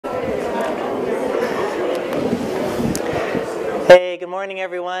morning,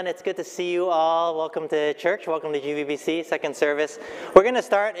 everyone. It's good to see you all. Welcome to church. Welcome to GVBC, second service. We're going to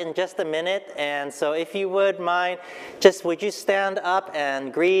start in just a minute, and so if you would mind, would you stand up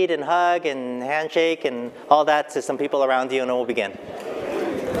and greet and hug and handshake and all that to some people around you, and then we'll begin.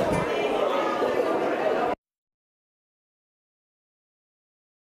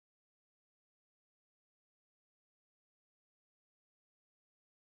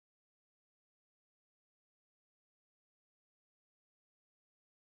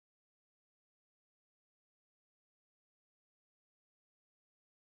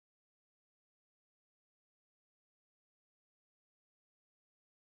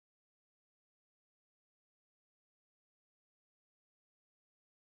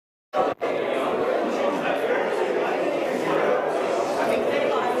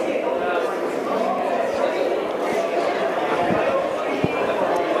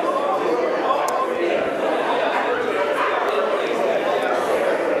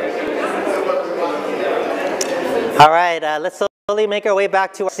 All right, let's slowly make our way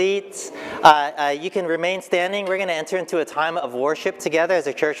back to our seats. You can remain standing. We're going to enter into a time of worship together as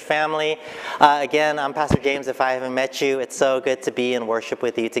a church family. Again, I'm Pastor James. If I haven't met you, it's so good to be in worship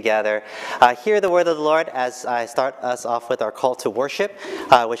with you together. Hear the word of the Lord as I start us off with our call to worship,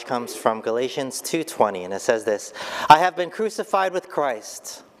 which comes from Galatians 2:20, and it says this: I have been crucified with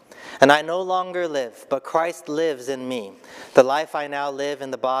Christ, and I no longer live, but Christ lives in me. The life I now live in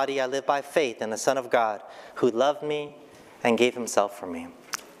the body, I live by faith in the Son of God, who loved me and gave himself for me.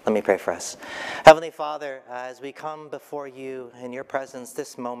 Let me pray for us. Heavenly Father, as we come before you in your presence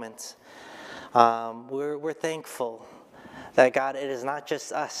this moment, we're thankful that, God, it is not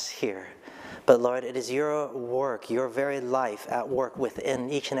just us here, but Lord, it is your work, your very life at work within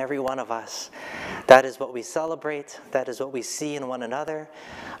each and every one of us. That is what we celebrate. That is what we see in one another.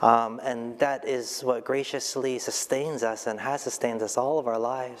 And that is what graciously sustains us and has sustained us all of our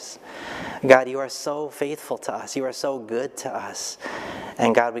lives. God, you are so faithful to us. You are so good to us.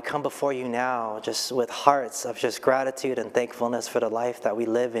 And God, we come before you now just with hearts of just gratitude and thankfulness for the life that we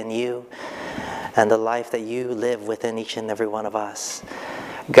live in you and the life that you live within each and every one of us.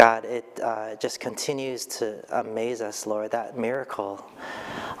 God, it just continues to amaze us, Lord, that miracle.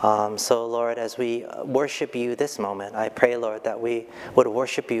 So, Lord, as we worship you this moment, I pray, Lord, that we would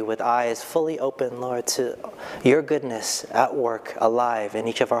worship you with eyes fully open, Lord, to your goodness at work, alive in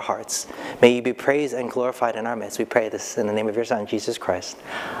each of our hearts. May you be praised and glorified in our midst. We pray this in the name of your Son, Jesus Christ.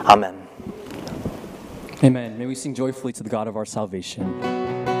 Amen. Amen. May we sing joyfully to the God of our salvation.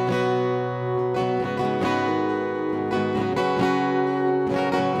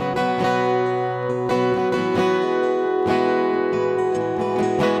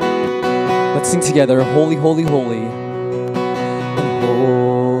 Let's sing together, holy, holy, holy.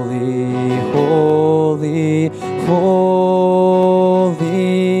 Holy, holy, holy,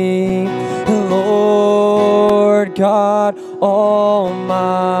 Lord God Almighty.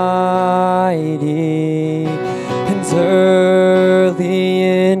 And early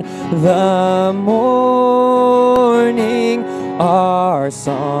in the morning our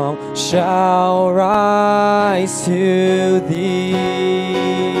song shall rise to thee.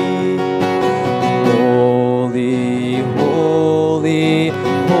 Holy, holy,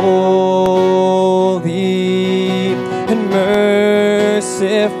 holy, and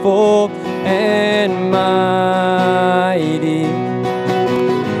merciful and mighty,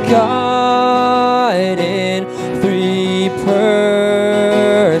 God in three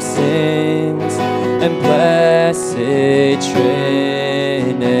persons and blessed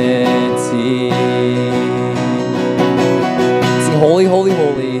Trinity. Sing holy, holy,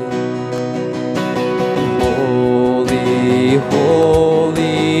 holy. Holy,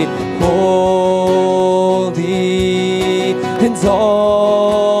 holy, and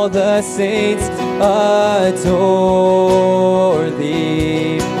all the saints adore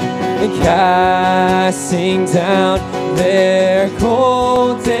thee, and casting down their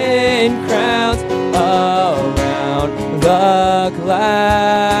golden crowns around the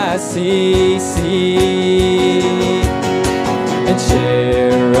glassy sea, and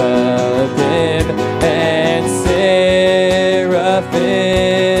cherubim and seraphim,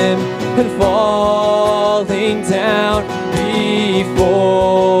 and falling down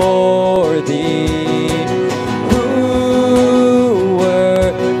before thee, who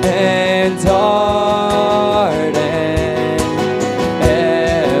were and are and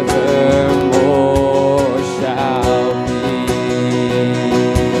evermore shall be.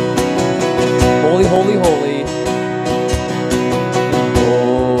 Holy, holy, holy.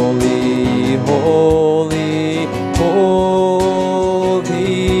 Holy, holy,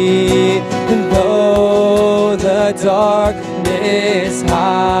 holy, and though the darkness is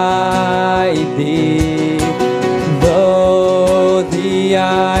hiding, though the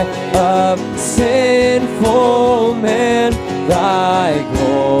eye of sinful man thy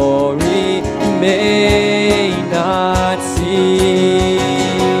glory may not see.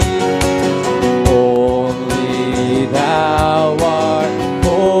 Only thou art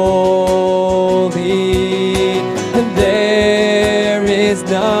holy, and there is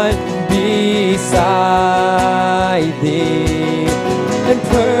none beside thee, and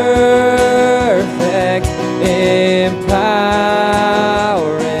perfect in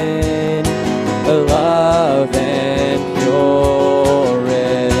power and love and purity.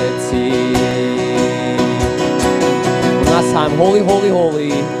 One last time, holy, holy,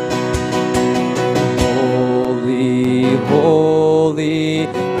 holy. Holy, holy,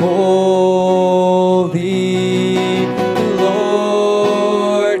 holy,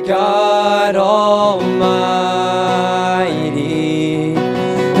 Lord God Almighty,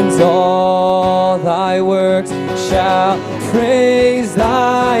 and all thy works shall praise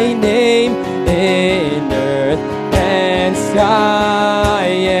thy name in earth and sky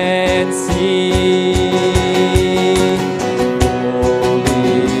and sea.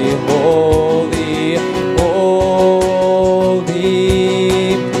 Holy, holy, holy,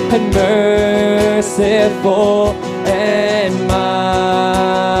 and merciful and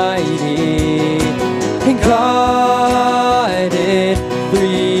mighty, and God in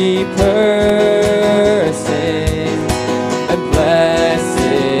three persons, and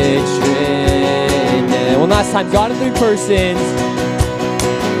blessed Trinity. One last time, God in three persons.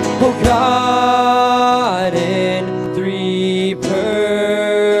 Oh, God in three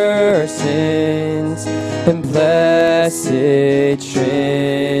persons, and blessed Trinity.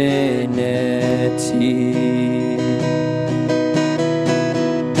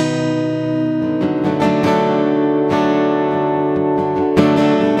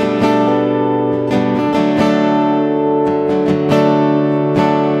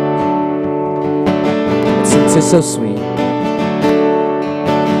 It's so sweet.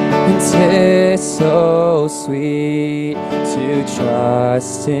 It's so sweet to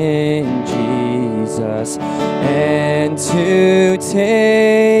trust in Jesus and to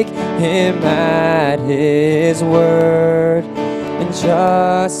take him at his word, and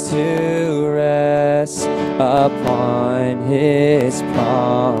just to rest upon his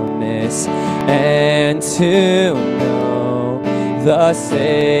promise, and to know thus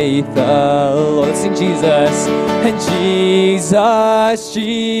saith the Lord. Let's sing Jesus. And Jesus,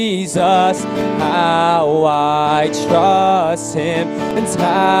 Jesus, how I trust him, and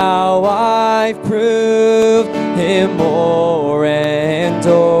how I've proved him more and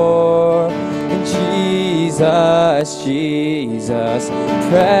more. And Jesus, Jesus,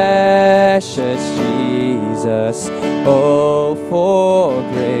 precious Jesus, oh, for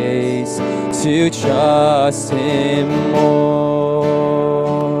grace to trust him more.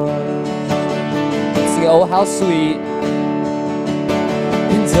 Sing, oh, how sweet,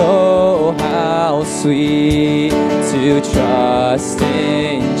 and oh, how sweet to trust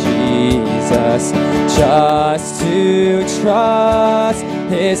in Jesus, just to trust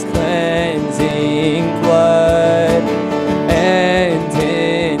his cleansing blood, and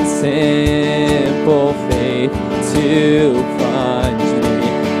in simple faith to plunge me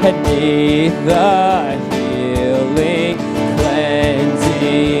beneath the healing,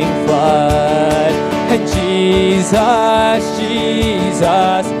 cleansing flood. And Jesus,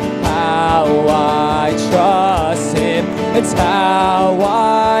 Jesus, how I trust him, and how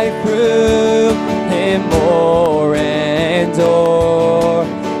I prove him more and more.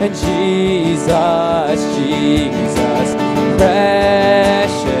 And Jesus, Jesus,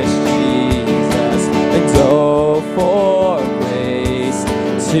 precious Jesus, and oh, for grace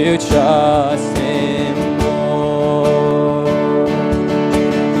to trust him more.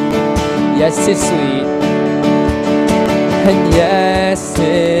 Yes, it's sweet, and yes,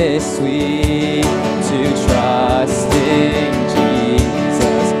 it's sweet to trust in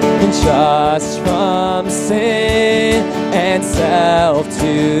Jesus, and just from sin and self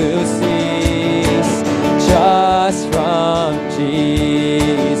to cease, just from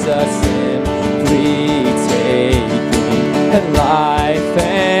Jesus simply taking, and life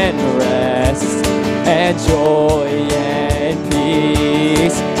and rest and joy and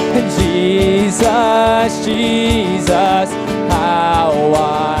peace. And Jesus, Jesus, how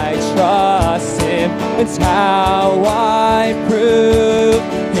I trust him, and how I prove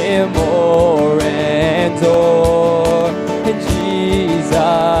him more and more. And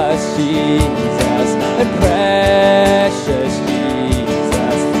Jesus, Jesus, and precious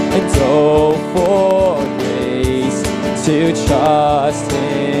Jesus, and oh, for grace to to trust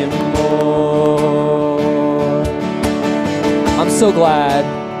Him more. I'm so glad,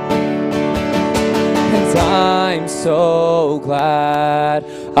 and I'm so glad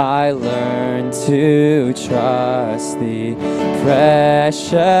I learned to trust Thee,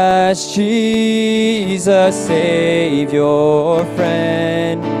 precious Jesus, Savior,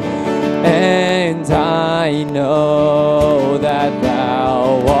 friend. And I know that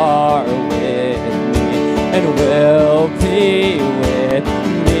Thou art with me and will be with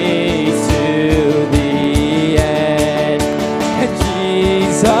me to the end. And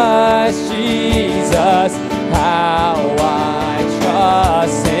Jesus, Jesus, how I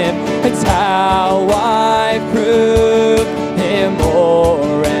trust Him, and how I prove Him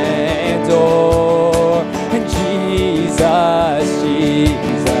more and more. And Jesus,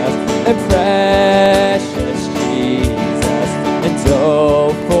 Jesus, and precious Jesus, and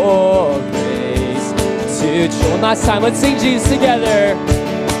oh, for grace to join. Last time, let's sing Jesus together.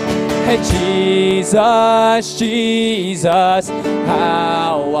 And Jesus, Jesus,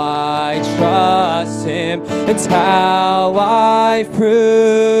 how I trust Him, and how I've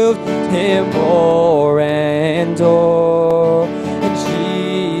proved Him more and more. And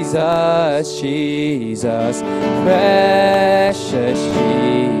Jesus, Jesus, precious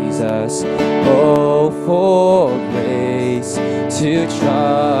Jesus, oh, for grace to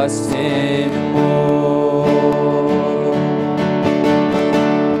trust Him more.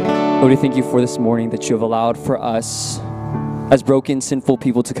 Lord, we thank You for this morning that You have allowed for us as broken, sinful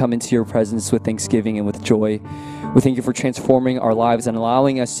people to come into Your presence with thanksgiving and with joy. We thank You for transforming our lives and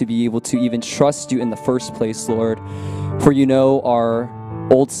allowing us to be able to even trust You in the first place, Lord. For You know our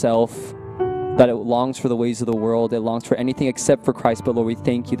old self, that it longs for the ways of the world. It longs for anything except for Christ. But Lord, we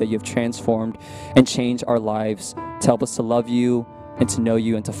thank You that You have transformed and changed our lives to help us to love You and to know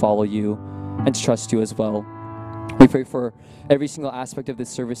You and to follow You and to trust You as well. We pray for every single aspect of this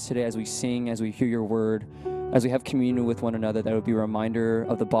service today as we sing, as we hear Your word, as we have communion with one another, that it would be a reminder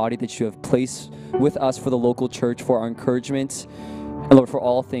of the body that You have placed with us for the local church, for our encouragement, and Lord, for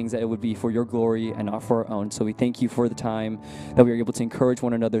all things, that it would be for Your glory and not for our own. So we thank You for the time that we are able to encourage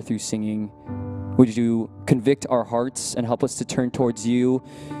one another through singing. Would You convict our hearts and help us to turn towards You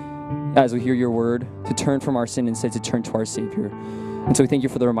as we hear Your word, to turn from our sin and instead to turn to our Savior. And so we thank You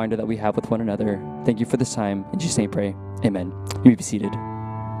for the reminder that we have with one another. Thank You for this time. In Jesus' name I pray. Amen. You may be seated.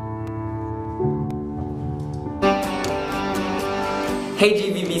 Hey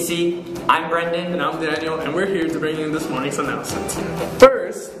GVBC, I'm Brendan. And I'm Daniel, and we're here to bring you this morning's announcements.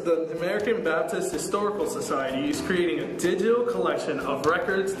 First, the American Baptist Historical Society is creating a digital collection of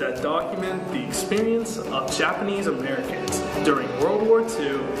records that document the experience of Japanese Americans during World War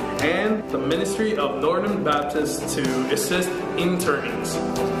II and the Ministry of Northern Baptists to assist internees.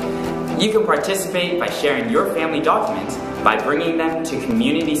 You can participate by sharing your family documents by bringing them to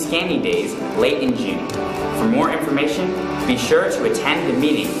Community Scanning Days late in June. For more information, be sure to attend the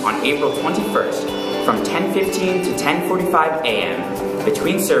meeting on April 21st from 10:15 to 10:45 a.m.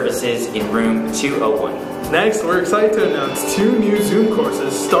 between services in room 201. Next, we're excited to announce 2 new Zoom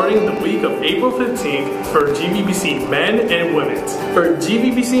courses starting the week of April 15th for GVBC men and women. For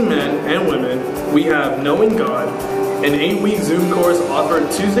GVBC men and women, we have Knowing God, an 8-week Zoom course offered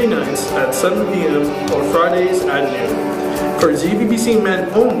Tuesday nights at 7 p.m. or Fridays at noon. For GVBC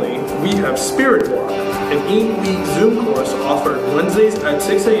men only, we have Spirit Walk, an 8-week Zoom course offered Wednesdays at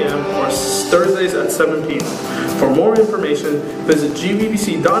 6 a.m. or Thursdays at 7 p.m. For more information, visit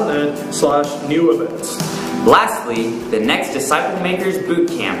gvbc.net/new events. Lastly, the next Disciple Makers Boot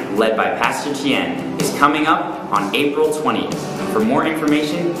Camp led by Pastor Tien is coming up on April 20th. For more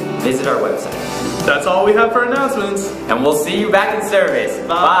information, visit our website. That's all we have for announcements. And we'll see you back in service.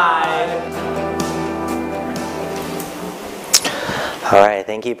 Bye. All right,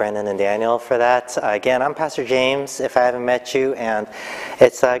 thank you, Brendan and Daniel, for that. Again, I'm Pastor James, if I haven't met you, and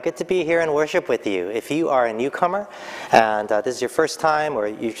it's good to be here and worship with you. If you are a newcomer, and this is your first time, or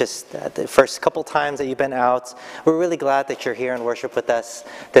you just the first couple times that you've been out, we're really glad that you're here and worship with us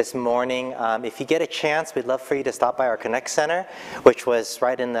this morning. If you get a chance, we'd love for you to stop by our Connect Center, which was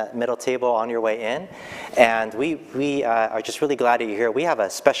right in the middle table on your way in. And we are just really glad that you're here. We have a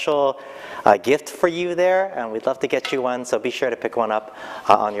special gift for you there, and we'd love to get you one, so be sure to pick one up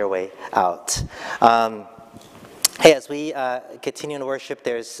on your way out. Hey, as we continue to worship,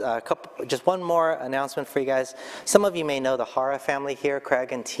 there's just one more announcement for you guys. Some of you may know the Hara family here,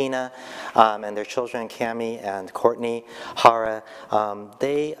 Craig and Tina, and their children, Cammie and Courtney Hara.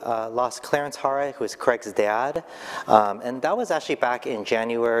 They lost Clarence Hara, who is Craig's dad, and that was actually back in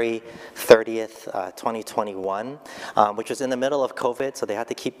January 30th, 2021, which was in the middle of COVID, so they had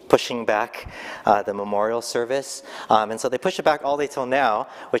to keep pushing back the memorial service. And so they pushed it back all the way till now,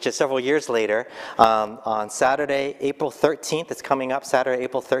 which is several years later, on Saturday, April 13th, it's coming up, Saturday,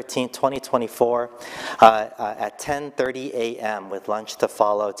 April 13th, 2024, at 10:30 a.m. with lunch to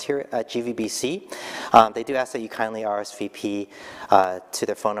follow. It's here at GVBC. They do ask that you kindly RSVP to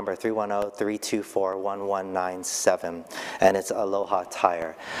their phone number, 310-324-1197, and it's Aloha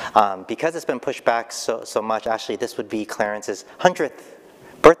Tire. Because it's been pushed back so much, actually, this would be Clarence's 100th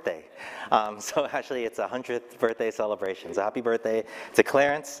birthday. So actually it's a 100th birthday celebration. So happy birthday to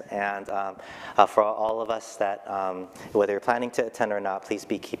Clarence, and for all of us that, whether you're planning to attend or not, please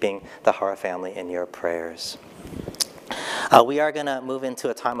be keeping the Hara family in your prayers. We are going to move into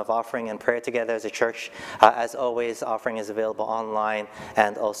a time of offering and prayer together as a church. As always, offering is available online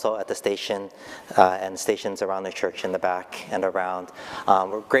and also at the station and stations around the church in the back and around.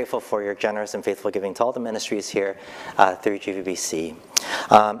 We're grateful for your generous and faithful giving to all the ministries here through GVBC.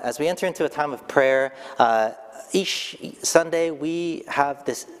 As we enter into a time of prayer, each Sunday we have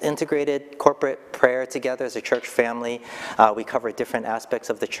this integrated corporate prayer together as a church family. We cover different aspects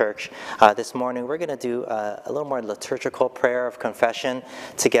of the church. This morning we're going to do a little more liturgical prayer of confession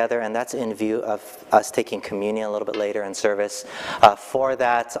together, and that's in view of us taking communion a little bit later in service. For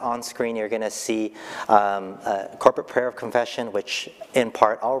that, on screen you're going to see a corporate prayer of confession, which in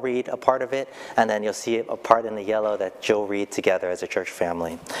part I'll read a part of it, and then you'll see a part in the yellow that Joe read together as a church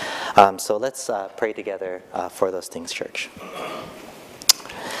family. So let's pray together for those things, church.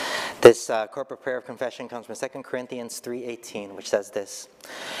 This corporate prayer of confession comes from 2 Corinthians 3:18, which says this: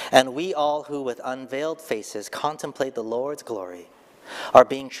 "And we all who with unveiled faces contemplate the Lord's glory are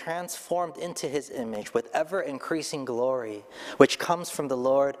being transformed into his image with ever-increasing glory, which comes from the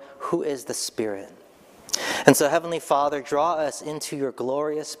Lord, who is the Spirit." And so, Heavenly Father, draw us into your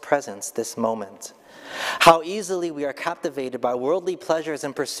glorious presence this moment. How easily we are captivated by worldly pleasures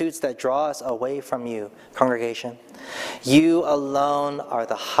and pursuits that draw us away from you, congregation. You alone are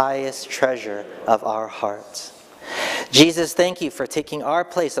the highest treasure of our hearts. Jesus, thank you for taking our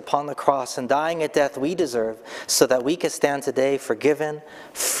place upon the cross and dying a death we deserve so that we could stand today forgiven,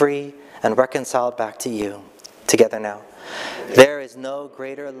 free, and reconciled back to you. Together now. There is no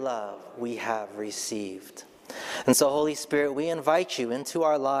greater love we have received. And so, Holy Spirit, we invite you into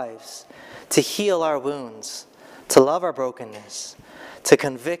our lives to heal our wounds, to love our brokenness, to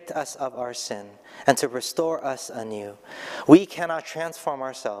convict us of our sin, and to restore us anew. We cannot transform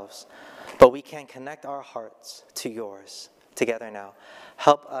ourselves, but we can connect our hearts to yours. Together now.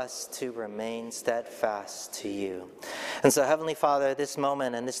 Help us to remain steadfast to you. And so, Heavenly Father, this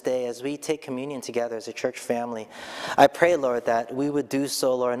moment and this day, as we take communion together as a church family, I pray, Lord, that we would do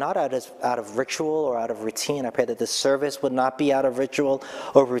so, Lord, not out of ritual or out of routine. I pray that this service would not be out of ritual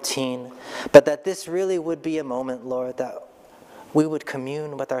or routine, but that this really would be a moment, Lord, that we would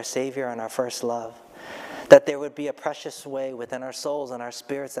commune with our Savior and our first love. That there would be a precious way within our souls and our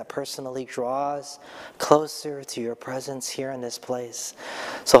spirits that personally draws closer to your presence here in this place.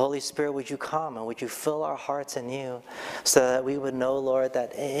 So, Holy Spirit, would you come and would you fill our hearts anew so that we would know, Lord,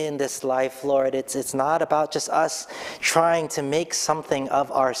 that in this life, Lord, it's not about just us trying to make something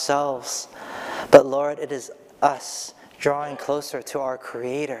of ourselves, but, Lord, it is us drawing closer to our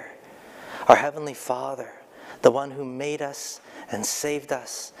Creator, our Heavenly Father, the one who made us and saved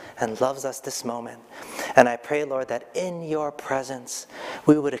us and loves us this moment. And I pray, Lord, that in your presence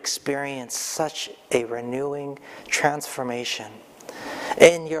we would experience such a renewing transformation.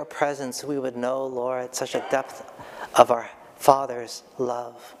 In your presence we would know, Lord, such a depth of our Father's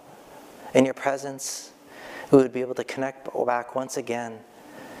love. In your presence we would be able to connect back once again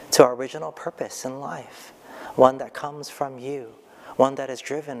to our original purpose in life, one that comes from you, one that is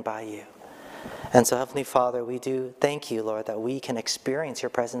driven by you. And so, Heavenly Father, we do thank you, Lord, that we can experience your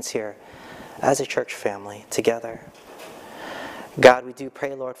presence here as a church family together. God, we do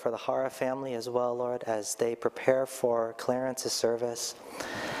pray, Lord, for the Hara family as well, Lord, as they prepare for Clarence's service,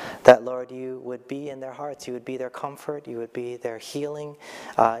 that, Lord, you would be in their hearts, you would be their comfort, you would be their healing,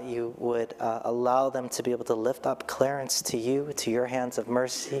 you would allow them to be able to lift up Clarence to you, to your hands of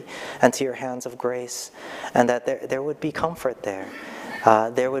mercy and to your hands of grace, and that there would be comfort there.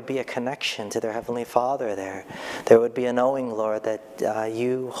 There would be a connection to their Heavenly Father there. There would be a knowing, Lord, that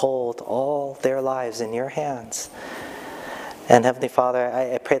you hold all their lives in your hands. And Heavenly Father,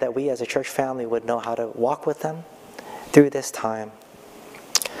 I pray that we as a church family would know how to walk with them, through this time.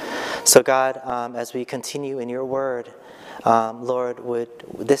 So God, as we continue in your word, Lord, would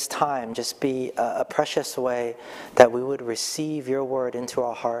this time just be a precious way that we would receive your word into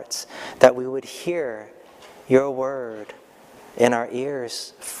our hearts, that we would hear your word in our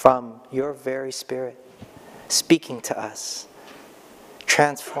ears from your very Spirit, speaking to us,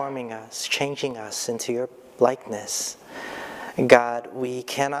 transforming us, changing us into your likeness. God, we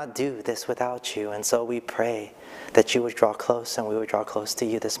cannot do this without you, and so we pray that you would draw close and we would draw close to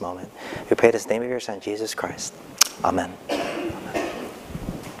you this moment. We pray this in the name of your Son, Jesus Christ. Amen.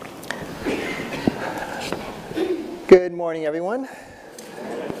 Good morning, everyone.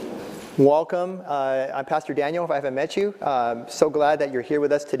 Welcome. I'm Pastor Daniel, if I haven't met you. So glad that you're here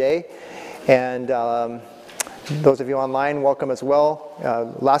with us today. And those of you online, welcome as well.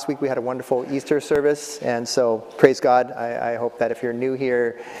 Last week we had a wonderful Easter service, and so praise God. I hope that if you're new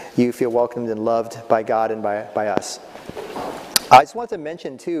here, you feel welcomed and loved by God and by us. I just wanted to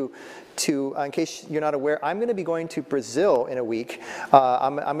mention too, in case you're not aware, I'm going to be going to Brazil in a week.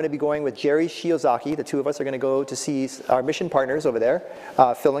 I'm going to be going with Jerry Shiozaki. The two of us are going to go to see our mission partners over there,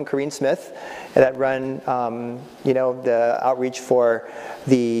 Phil and Corrine Smith, that run the outreach for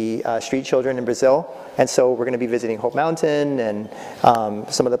the street children in Brazil. And so we're going to be visiting Hope Mountain and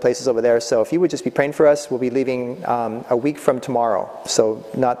some of the places over there. So if you would just be praying for us, we'll be leaving a week from tomorrow. So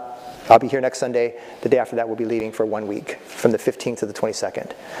I'll be here next Sunday. The day after that, we'll be leaving for 1 week, from the 15th to the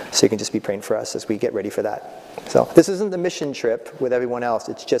 22nd. So you can just be praying for us as we get ready for that. So this isn't the mission trip with everyone else.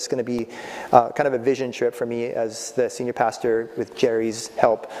 It's just going to be kind of a vision trip for me as the senior pastor, with Jerry's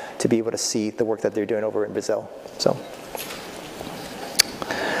help, to be able to see the work that they're doing over in Brazil. So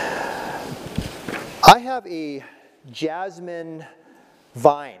I have a jasmine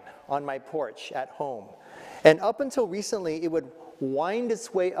vine on my porch at home. And up until recently, it would wind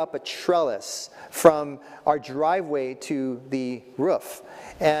its way up a trellis from our driveway to the roof.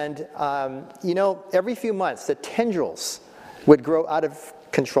 And, every few months, the tendrils would grow out of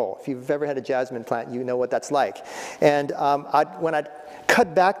control. If you've ever had a jasmine plant, you know what that's like. And when I'd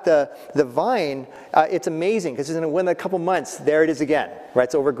cut back the vine, it's amazing, because within a couple months, there it is again. Right?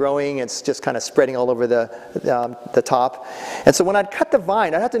 It's overgrowing. It's just kind of spreading all over the top. And so when I'd cut the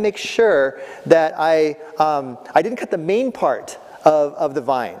vine, I'd have to make sure that I didn't cut the main part of the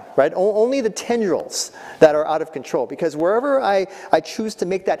vine, right? Only the tendrils that are out of control, because wherever I choose to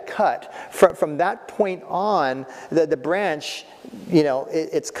make that cut, from that point on, the branch,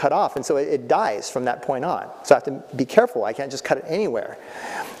 it's cut off, and so it dies from that point on. So I have to be careful. I can't just cut it anywhere.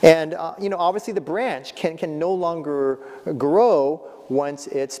 And obviously the branch can no longer grow once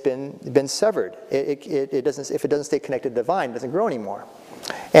it's been severed. It doesn't, if it doesn't stay connected to the vine, it doesn't grow anymore.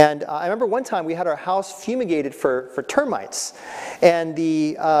 And I remember one time we had our house fumigated for termites, and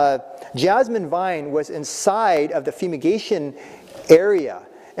the jasmine vine was inside of the fumigation area,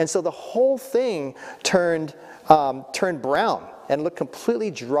 and so the whole thing turned brown and looked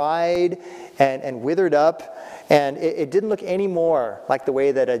completely dried and withered up, and it didn't look any more like the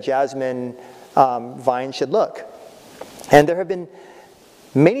way that a jasmine vine should look. And there have been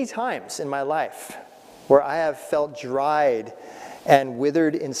many times in my life where I have felt dried and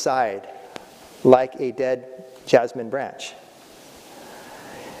withered inside like a dead jasmine branch.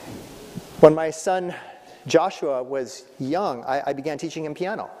 When my son Joshua was young, I began teaching him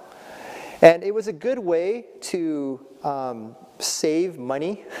piano. And it was a good way to save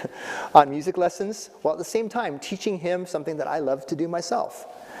money on music lessons, while at the same time teaching him something that I love to do myself.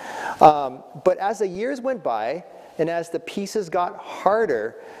 But as the years went by, and as the pieces got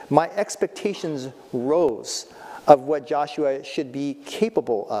harder, my expectations rose of what Joshua should be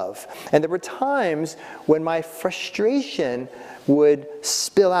capable of. And there were times when my frustration would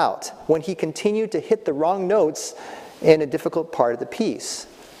spill out, when he continued to hit the wrong notes in a difficult part of the piece.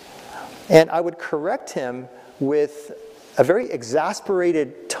 And I would correct him with a very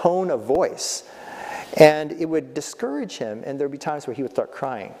exasperated tone of voice. And it would discourage him, and there would be times where he would start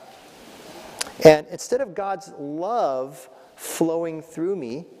crying. And instead of God's love flowing through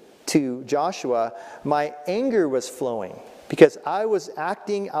me to Joshua, my anger was flowing, because I was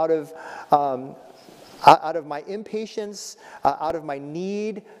acting out of my impatience, out of my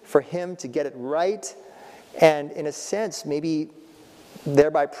need for him to get it right, and in a sense, maybe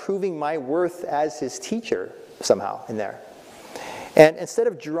thereby proving my worth as his teacher somehow in there. And instead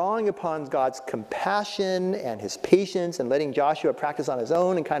of drawing upon God's compassion and his patience and letting Joshua practice on his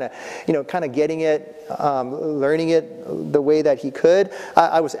own and kind of getting it, learning it the way that he could,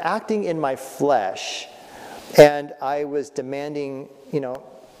 I was acting in my flesh, and I was demanding,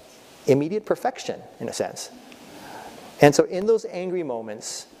 immediate perfection in a sense. And so in those angry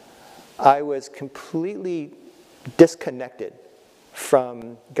moments, I was completely disconnected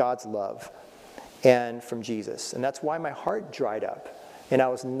from God's love and from Jesus. And that's why my heart dried up. And I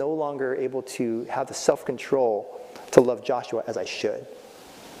was no longer able to have the self-control to love Joshua as I should.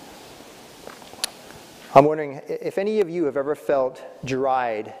 I'm wondering if any of you have ever felt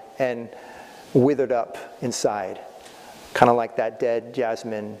dried and withered up inside, kind of like that dead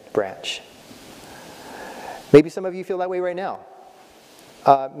jasmine branch. Maybe some of you feel that way right now.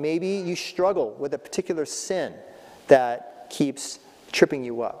 Maybe you struggle with a particular sin that keeps tripping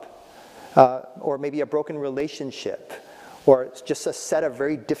you up. Or maybe a broken relationship, or it's just a set of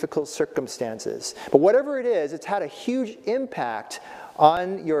very difficult circumstances. But whatever it is, it's had a huge impact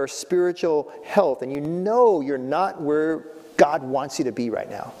on your spiritual health, and you know you're not where God wants you to be right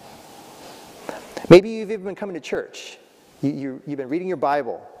now. Maybe you've even been coming to church. You've been reading your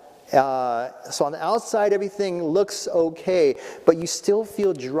Bible. So on the outside, everything looks okay, but you still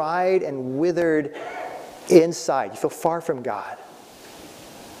feel dried and withered inside. You feel far from God.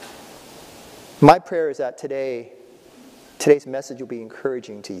 My prayer is that today's message will be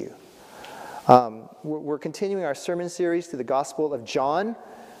encouraging to you. We're continuing our sermon series through the Gospel of John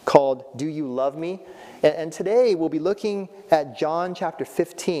called Do You Love Me? And today we'll be looking at John chapter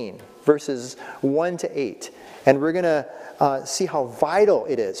 15, verses 1 to 8. And we're going to see how vital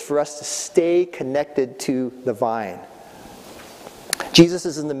it is for us to stay connected to the vine. Jesus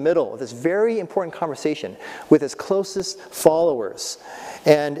is in the middle of this very important conversation with his closest followers.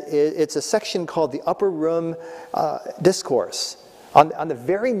 And it's a section called the Upper Room Discourse. On the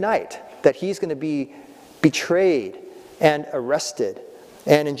very night that he's going to be betrayed and arrested.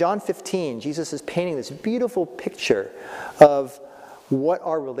 And in John 15, Jesus is painting this beautiful picture of what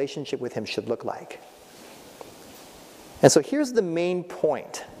our relationship with him should look like. And so here's the main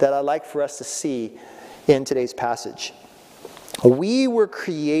point that I'd like for us to see in today's passage. We were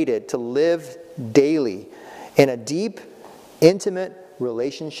created to live daily in a deep, intimate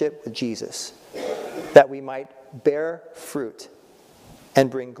relationship with Jesus, that we might bear fruit and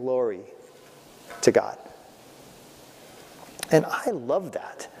bring glory to God. And I love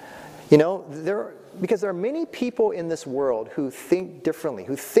that. You know, because there are many people in this world who think differently,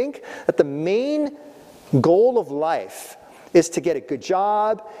 who think that the main goal of life is to get a good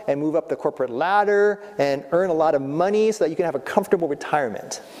job and move up the corporate ladder and earn a lot of money so that you can have a comfortable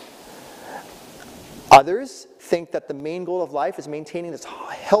retirement. Others think that the main goal of life is maintaining this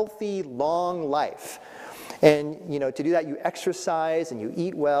healthy, long life. And, you know, to do that, you exercise and you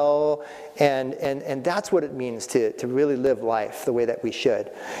eat well, and that's what it means to really live life the way that we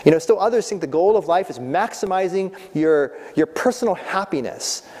should. You know, still others think the goal of life is maximizing your personal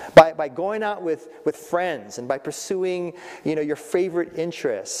happiness by going out with friends and by pursuing, you know, your favorite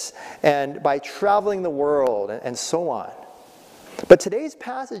interests and by traveling the world and so on. But today's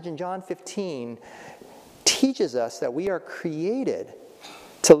passage in John 15 teaches us that we are created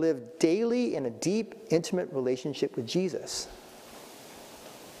to live daily in a deep, intimate relationship with Jesus,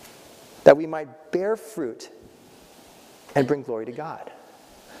 that we might bear fruit and bring glory to God.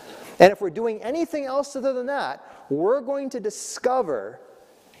 And if we're doing anything else other than that, we're going to discover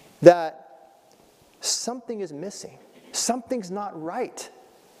that something is missing. Something's not right.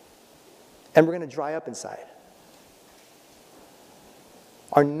 And we're going to dry up inside.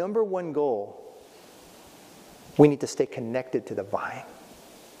 Our number one goal, we need to stay connected to the vine.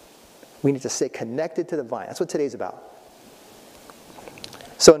 We need to stay connected to the vine. That's what today's about.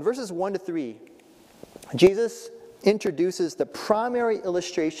 So in verses 1 to 3, Jesus introduces the primary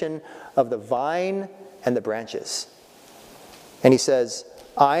illustration of the vine and the branches. And he says,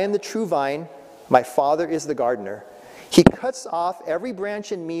 I am the true vine, my Father is the gardener. He cuts off every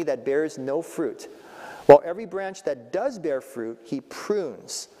branch in me that bears no fruit, while every branch that does bear fruit, he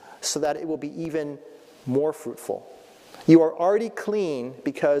prunes, so that it will be even more fruitful. You are already clean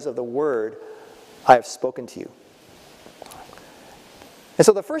because of the word I have spoken to you. And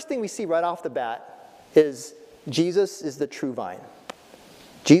so the first thing we see right off the bat is Jesus is the true vine.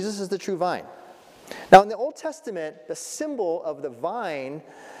 Jesus is the true vine. Now in the Old Testament, the symbol of the vine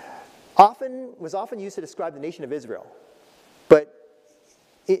was often used to describe the nation of Israel, but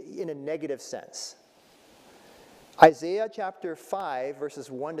in a negative sense. Isaiah chapter 5,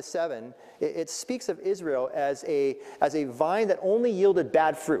 verses 1 to 7, it speaks of Israel as a vine that only yielded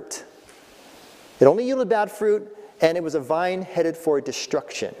bad fruit. It only yielded bad fruit, and it was a vine headed for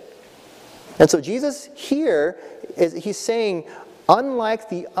destruction. And so Jesus here, he's saying, unlike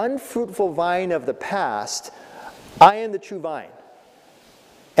the unfruitful vine of the past, I am the true vine.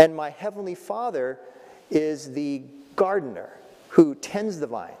 And my heavenly Father is the gardener who tends the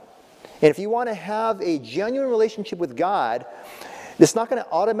vine. And if you want to have a genuine relationship with God, It's not going to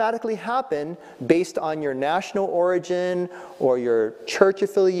automatically happen based on your national origin or your church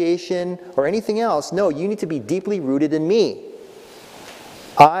affiliation or anything else. No, you need to be deeply rooted in me.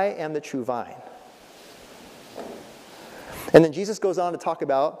 I am the true vine. And then Jesus goes on to talk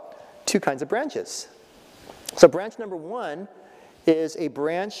about two kinds of branches. So branch number one is a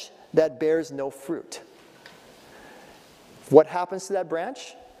branch that bears no fruit. What happens to that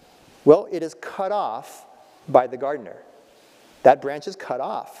branch? Well, it is cut off by the gardener. That branch is cut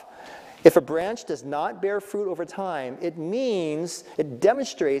off. If a branch does not bear fruit over time, it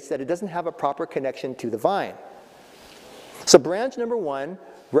demonstrates that it doesn't have a proper connection to the vine. So branch number one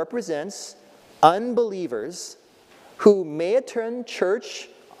represents unbelievers who may attend church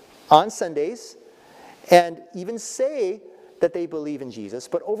on Sundays and even say that they believe in Jesus,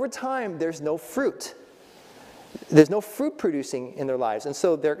 but over time there's no fruit. There's no fruit producing in their lives, and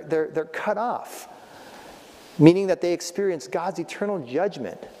so they're cut off, meaning that they experience God's eternal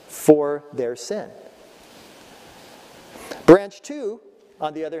judgment for their sin. Branch 2,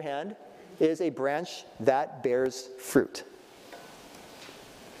 on the other hand, is a branch that bears fruit.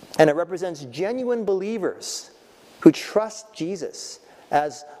 And it represents genuine believers who trust Jesus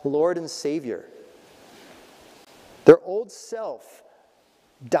as Lord and Savior. Their old self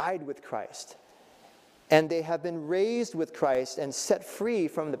died with Christ, and they have been raised with Christ and set free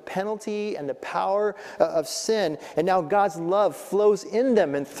from the penalty and the power of sin. And now God's love flows in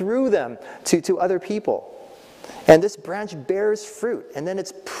them and through them to other people. And this branch bears fruit, and then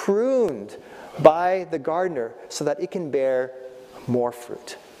it's pruned by the gardener so that it can bear more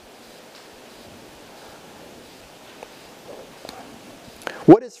fruit.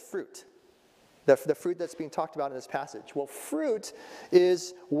 What is fruit? The fruit that's being talked about in this passage. Well, fruit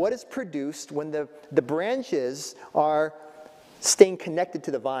is what is produced when the branches are staying connected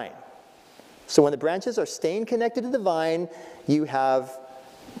to the vine. So when the branches are staying connected to the vine, you have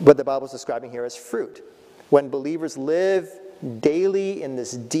what the Bible is describing here as fruit. When believers live daily in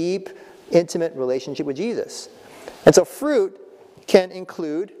this deep, intimate relationship with Jesus. And so fruit can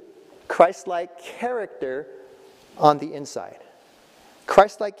include Christ-like character on the inside.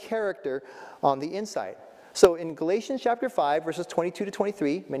 Christ-like character on the inside. So in Galatians chapter 5, verses 22 to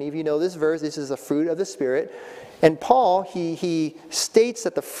 23, many of you know this verse, this is the fruit of the Spirit. And Paul, he states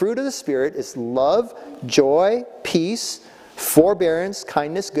that the fruit of the Spirit is love, joy, peace, forbearance,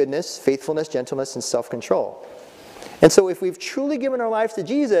 kindness, goodness, faithfulness, gentleness, and self-control. And so if we've truly given our lives to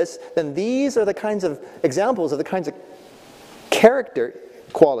Jesus, then these are the kinds of examples of the kinds of character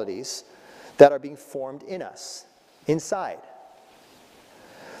qualities that are being formed in us, inside.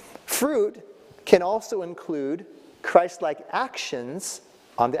 Fruit can also include Christ-like actions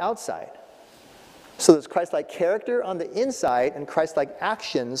on the outside. So there's Christ-like character on the inside and Christ-like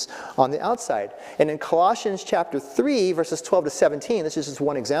actions on the outside. And in Colossians chapter 3, verses 12 to 17, this is just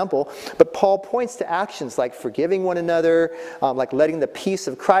one example, but Paul points to actions like forgiving one another, like letting the peace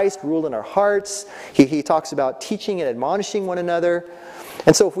of Christ rule in our hearts. He talks about teaching and admonishing one another.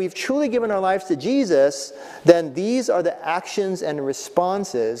 And so if we've truly given our lives to Jesus, then these are the actions and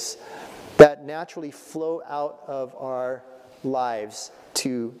responses that naturally flow out of our lives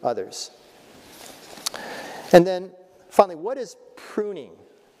to others. And then finally, what is pruning?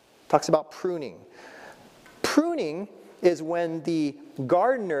 Talks about pruning. Pruning is when the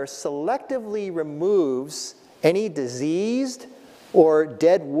gardener selectively removes any diseased or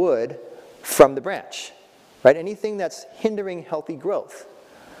dead wood from the branch, right? Anything that's hindering healthy growth.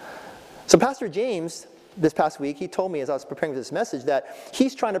 So Pastor James, this past week, he told me as I was preparing for this message that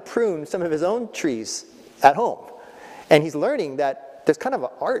he's trying to prune some of his own trees at home. And he's learning that there's kind of an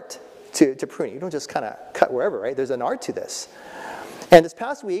art to pruning. You don't just kind of cut wherever, right? There's an art to this. And this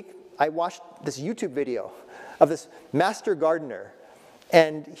past week, I watched this YouTube video of this master gardener.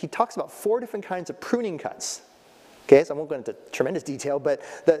 And he talks about 4 different kinds of pruning cuts. Okay, so I won't go into tremendous detail, but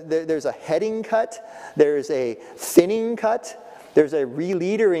there's a heading cut, there's a thinning cut, there's a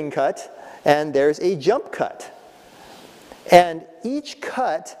re-leadering cut, and there's a jump cut. And each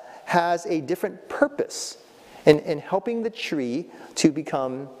cut has a different purpose in helping the tree to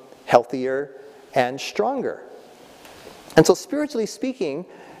become healthier and stronger. And so spiritually speaking,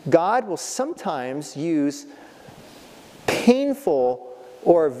 God will sometimes use painful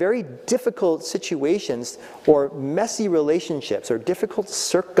or very difficult situations or messy relationships or difficult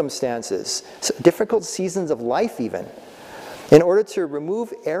circumstances, difficult seasons of life even, in order to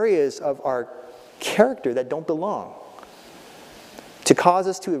remove areas of our character that don't belong, to cause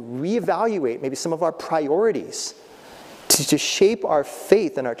us to reevaluate maybe some of our priorities, to shape our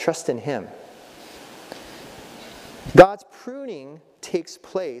faith and our trust in Him. God's pruning takes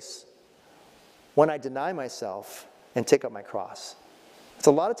place when I deny myself and take up my cross. It's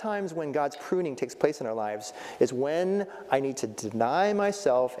a lot of times when God's pruning takes place in our lives is when I need to deny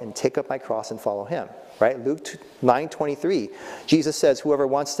myself and take up my cross and follow him, right? Luke 9:23, Jesus says, whoever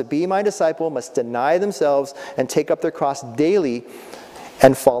wants to be my disciple must deny themselves and take up their cross daily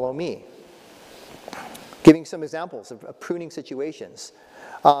and follow me. Giving some examples of pruning situations.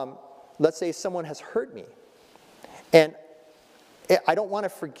 Let's say someone has hurt me, and I don't want to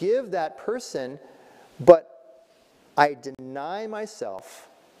forgive that person, but I deny myself,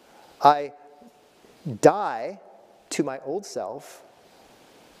 I die to my old self,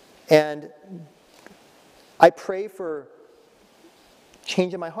 and I pray for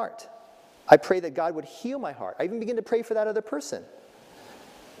change in my heart. I pray that God would heal my heart. I even begin to pray for that other person.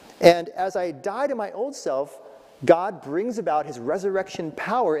 And as I die to my old self, God brings about his resurrection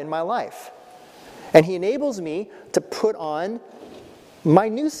power in my life. And he enables me to put on my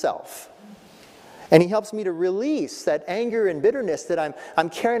new self. And he helps me to release that anger and bitterness that I'm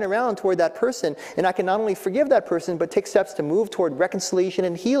carrying around toward that person. And I can not only forgive that person, but take steps to move toward reconciliation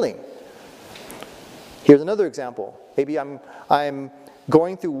and healing. Here's another example. Maybe I'm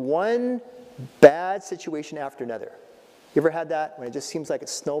going through one bad situation after another. You ever had that? When it just seems like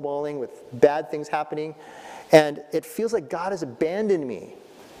it's snowballing with bad things happening. And it feels like God has abandoned me.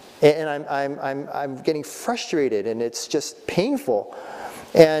 And I'm getting frustrated, and it's just painful.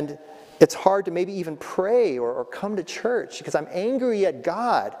 And it's hard to maybe even pray or come to church because I'm angry at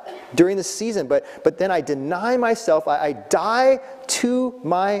God during the season. But then I deny myself. I die to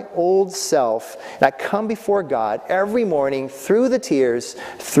my old self. And I come before God every morning through the tears,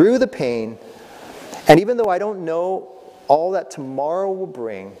 through the pain. And even though I don't know all that tomorrow will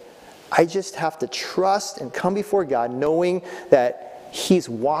bring, I just have to trust and come before God knowing that he's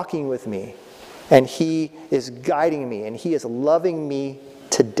walking with me. And he is guiding me. And he is loving me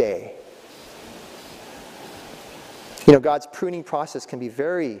today. You know, God's pruning process can be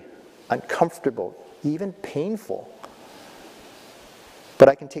very uncomfortable, even painful. But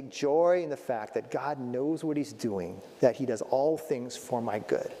I can take joy in the fact that God knows what he's doing, that he does all things for my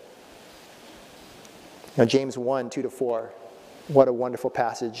good. Now, James 1:2-4, what a wonderful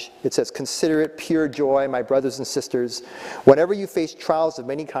passage. It says, consider it pure joy, my brothers and sisters, whenever you face trials of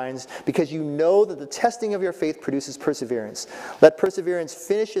many kinds, because you know that the testing of your faith produces perseverance. Let perseverance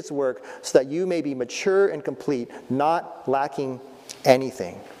finish its work so that you may be mature and complete, not lacking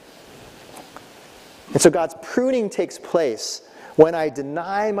anything. And so God's pruning takes place when I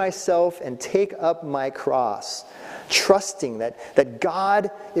deny myself and take up my cross, trusting that God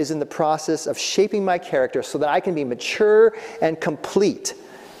is in the process of shaping my character so that I can be mature and complete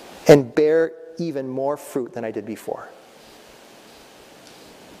and bear even more fruit than I did before.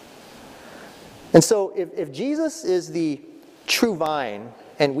 And so if Jesus is the true vine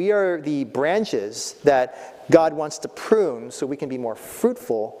and we are the branches that God wants to prune so we can be more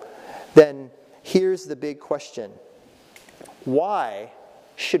fruitful, then here's the big question. Why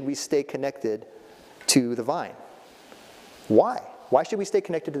should we stay connected to the vine? Why? Why should we stay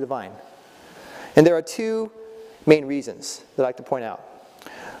connected to the vine? And there are two main reasons that I'd like to point out.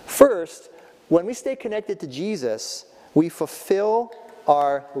 First, when we stay connected to Jesus, we fulfill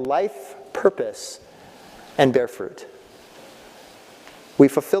our life purpose and bear fruit. We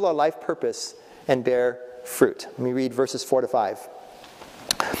fulfill our life purpose and bear fruit. Let me read verses 4-5.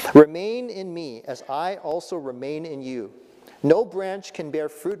 Remain in me as I also remain in you. No branch can bear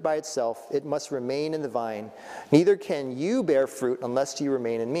fruit by itself. It must remain in the vine. Neither can you bear fruit unless you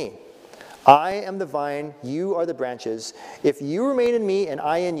remain in me. I am the vine, you are the branches. If you remain in me and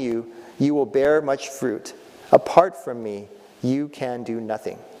I in you, you will bear much fruit. Apart from me, you can do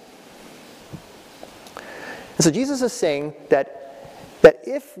nothing. And so Jesus is saying that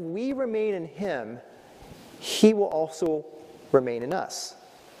if we remain in him, he will also remain in us.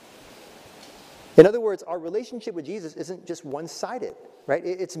 In other words, our relationship with Jesus isn't just one-sided, right?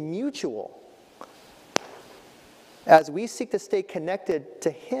 It's mutual. As we seek to stay connected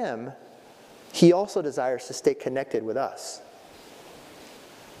to him, he also desires to stay connected with us.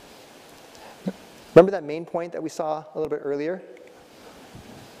 Remember that main point that we saw a little bit earlier?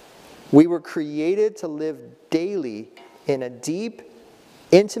 We were created to live daily in a deep,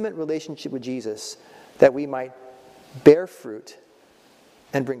 intimate relationship with Jesus that we might bear fruit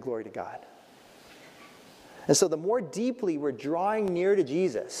and bring glory to God. And so the more deeply we're drawing near to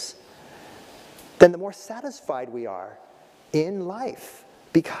Jesus, then the more satisfied we are in life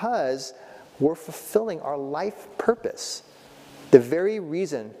because we're fulfilling our life purpose, the very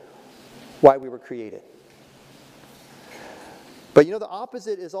reason why we were created. But you know, the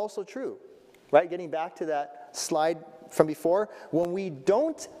opposite is also true, right? Getting back to that slide from before, when we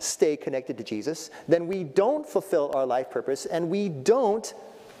don't stay connected to Jesus, then we don't fulfill our life purpose and we don't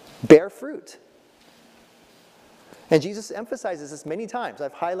bear fruit. And Jesus emphasizes this many times.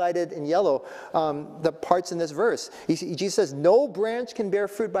 I've highlighted in yellow the parts in this verse. Jesus says, no branch can bear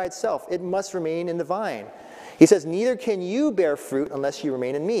fruit by itself. It must remain in the vine. He says, neither can you bear fruit unless you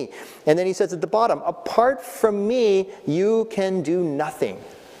remain in me. And then he says at the bottom, apart from me, you can do nothing.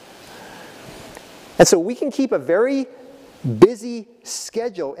 And so we can keep a very busy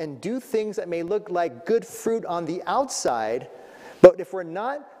schedule and do things that may look like good fruit on the outside, but if we're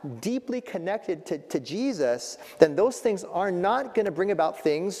not deeply connected to Jesus, then those things are not going to bring about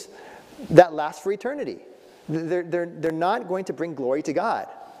things that last for eternity. They're not going to bring glory to God.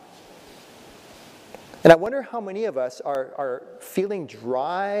 And I wonder how many of us are feeling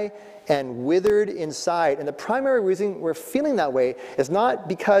dry and withered inside. And the primary reason we're feeling that way is not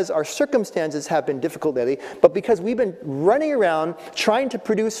because our circumstances have been difficult lately, but because we've been running around trying to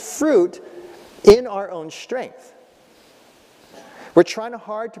produce fruit in our own strength. We're trying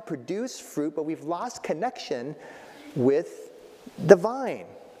hard to produce fruit, but we've lost connection with the vine.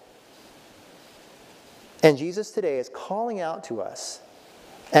 And Jesus today is calling out to us,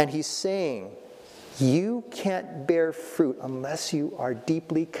 and he's saying, you can't bear fruit unless you are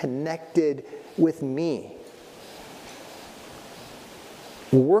deeply connected with me.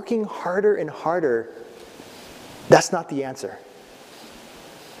 Working harder and harder, that's not the answer.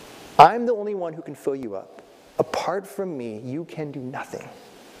 I'm the only one who can fill you up. Apart from me, you can do nothing.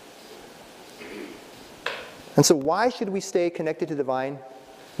 And so why should we stay connected to the vine?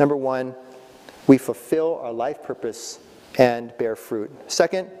 Number one, we fulfill our life purpose and bear fruit.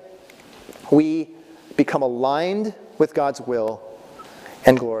 Second, we become aligned with God's will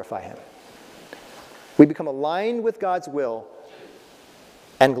and glorify him. We become aligned with God's will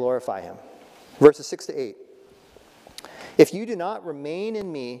and glorify him. Verses 6 to 8. If you do not remain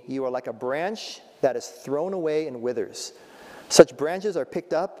in me, you are like a branch that is thrown away and withers. Such branches are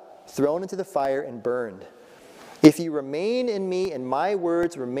picked up, thrown into the fire, and burned. If you remain in me and my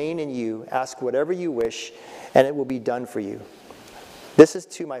words remain in you, ask whatever you wish, and it will be done for you. This is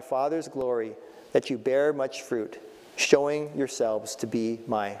to my Father's glory, that you bear much fruit, showing yourselves to be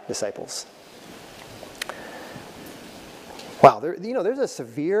my disciples. Wow, there's a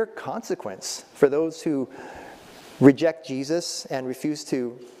severe consequence for those who reject Jesus and refuse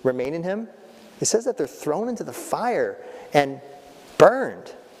to remain in him. It says that they're thrown into the fire and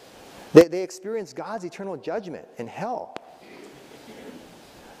burned. They experience God's eternal judgment in hell.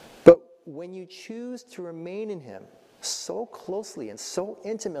 But when you choose to remain in him so closely and so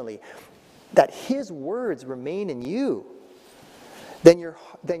intimately that his words remain in you, then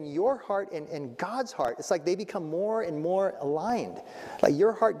your heart and God's heart, it's like they become more and more aligned. Like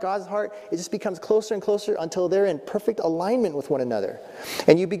your heart, God's heart, it just becomes closer and closer until they're in perfect alignment with one another.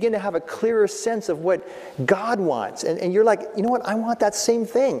 And you begin to have a clearer sense of what God wants. And you're like, you know what, I want that same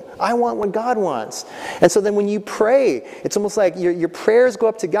thing. I want what God wants. And so then when you pray, it's almost like your prayers go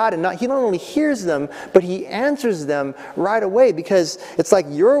up to God, and he not only hears them, but he answers them right away, because it's like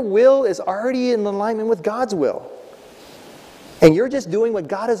your will is already in alignment with God's will. And you're just doing what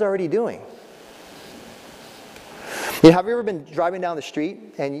God is already doing. Have you ever been driving down the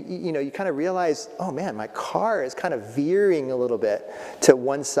street and you kind of realize, oh man, my car is kind of veering a little bit to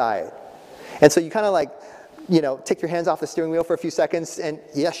one side. And so you kind of like, take your hands off the steering wheel for a few seconds, and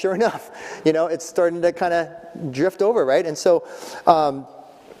yeah, sure enough, it's starting to kind of drift over, right? And so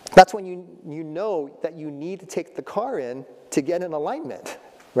that's when you know that you need to take the car in to get in alignment,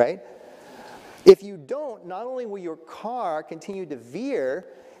 right? If you don't, not only will your car continue to veer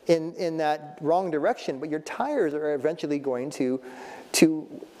in that wrong direction, but your tires are eventually going to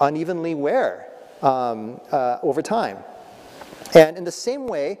unevenly wear over time. And in the same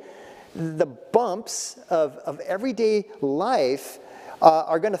way, the bumps of everyday life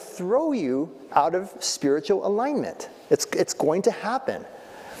are going to throw you out of spiritual alignment. It's going to happen.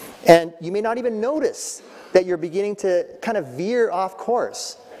 And you may not even notice that you're beginning to kind of veer off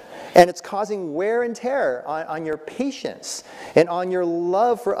course. And it's causing wear and tear on your patience and on your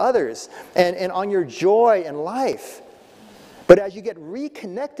love for others and on your joy in life. But as you get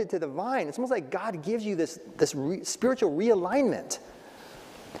reconnected to the vine, it's almost like God gives you this spiritual realignment.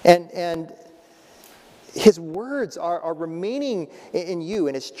 And his words are remaining in you,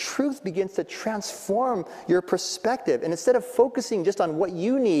 and his truth begins to transform your perspective. And instead of focusing just on what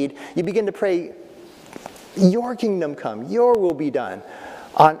you need, you begin to pray, your kingdom come, your will be done,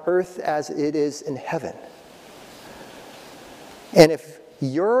 on earth as it is in heaven. And if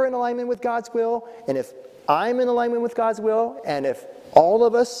you're in alignment with God's will, and if I'm in alignment with God's will, and if all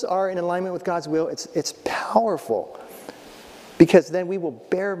of us are in alignment with God's will, it's powerful. Because then we will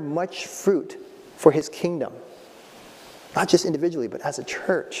bear much fruit for his kingdom. Not just individually, but as a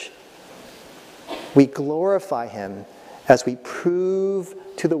church. We glorify him as we prove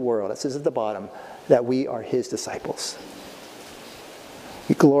to the world, it says at the bottom, that we are his disciples.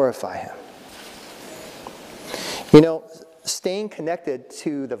 We glorify him. You know, staying connected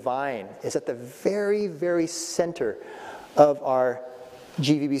to the vine is at the very, very center of our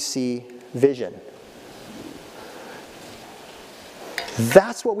GVBC vision.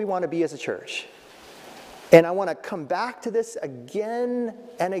 That's what we want to be as a church. And I want to come back to this again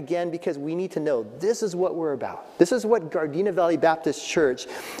and again because we need to know this is what we're about. This is what Gardena Valley Baptist Church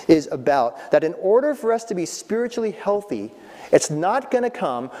is about. That in order for us to be spiritually healthy, it's not going to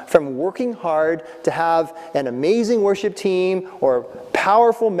come from working hard to have an amazing worship team or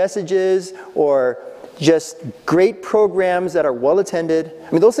powerful messages or just great programs that are well attended.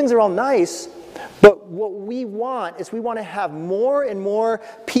 I mean, those things are all nice. But what we want is we want to have more and more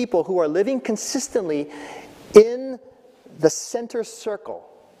people who are living consistently in the center circle.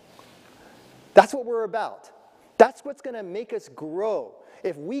 That's what we're about. That's what's going to make us grow.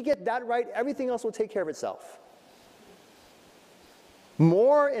 If we get that right, everything else will take care of itself.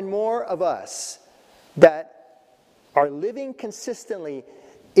 More and more of us that are living consistently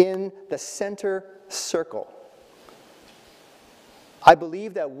in the center circle. I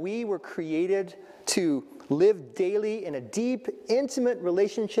believe that we were created to live daily in a deep, intimate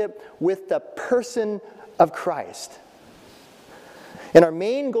relationship with the person of Christ. And our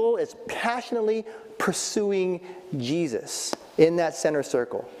main goal is passionately pursuing Jesus in that center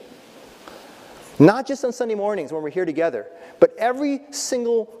circle. Not just on Sunday mornings when we're here together, but every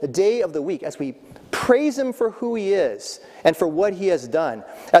single day of the week as we praise him for who he is and for what he has done.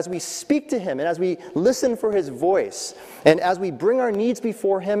 As we speak to him and as we listen for his voice and as we bring our needs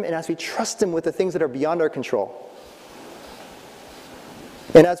before him and as we trust him with the things that are beyond our control.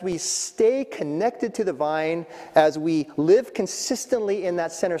 And as we stay connected to the vine, as we live consistently in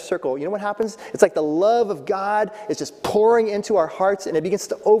that center circle, you know what happens? It's like the love of God is just pouring into our hearts and it begins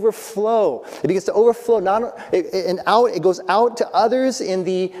to overflow. It begins to overflow it goes out to others in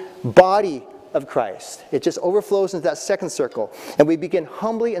the body of Christ. It just overflows into that second circle. And we begin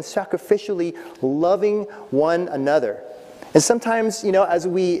humbly and sacrificially loving one another. And sometimes, you know, as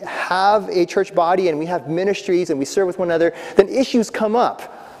we have a church body and we have ministries and we serve with one another, then issues come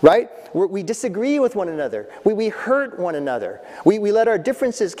up, right? We disagree with one another. We hurt one another. We let our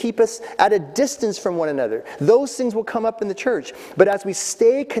differences keep us at a distance from one another. Those things will come up in the church. But as we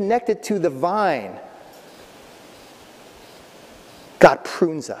stay connected to the vine, God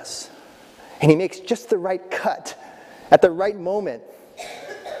prunes us. And he makes just the right cut at the right moment.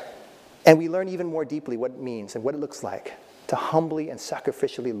 And we learn even more deeply what it means and what it looks like to humbly and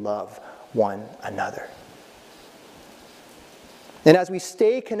sacrificially love one another. And as we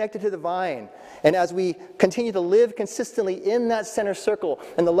stay connected to the vine, and as we continue to live consistently in that center circle,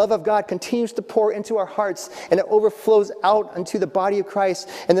 and the love of God continues to pour into our hearts, and it overflows out into the body of Christ,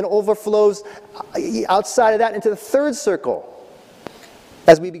 and then overflows outside of that into the third circle,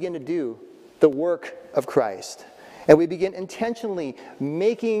 as we begin to do the work of Christ. And we begin intentionally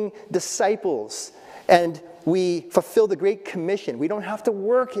making disciples, and we fulfill the Great Commission. We don't have to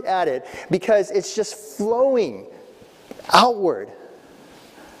work at it because it's just flowing outward.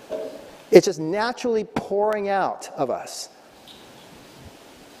 It's just naturally pouring out of us.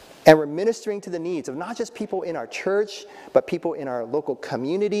 And we're ministering to the needs of not just people in our church, but people in our local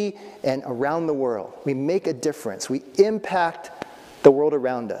community and around the world. We make a difference. We impact the world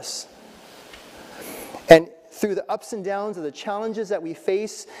around us. And through the ups and downs of the challenges that we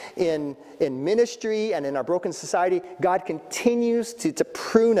face in ministry and in our broken society, God continues to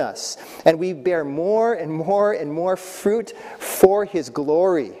prune us. And we bear more and more and more fruit for his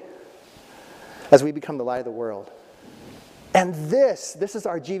glory as we become the light of the world. And this is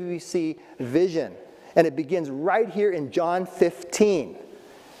our GVBC vision. And it begins right here in John 15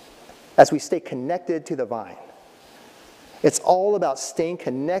 as we stay connected to the vine. It's all about staying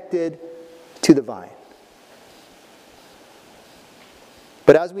connected to the vine.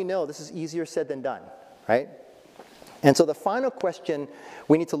 But as we know, this is easier said than done, right? And so the final question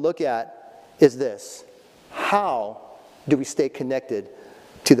we need to look at is this: how do we stay connected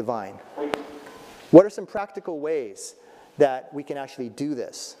to the vine? What are some practical ways that we can actually do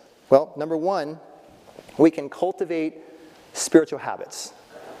this? Well, number one, we can cultivate spiritual habits.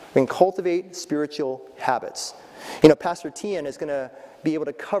 We can cultivate spiritual habits. Pastor Tian is going to be able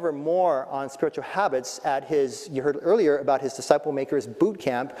to cover more on spiritual habits at you heard earlier about his Disciple Makers boot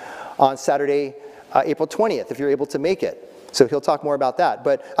camp on Saturday, April 20th, if you're able to make it. So he'll talk more about that.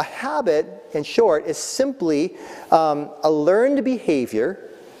 But a habit, in short, is simply a learned behavior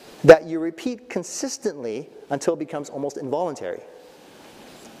that you repeat consistently until it becomes almost involuntary.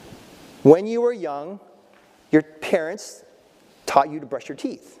 When you were young, your parents taught you to brush your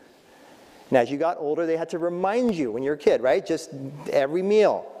teeth. And as you got older, they had to remind you when you were a kid, right? Just every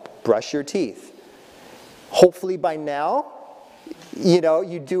meal, brush your teeth. Hopefully by now, you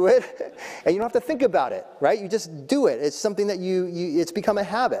do it and you don't have to think about it, right? You just do it. It's something that it's become a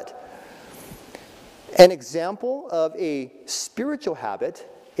habit. An example of a spiritual habit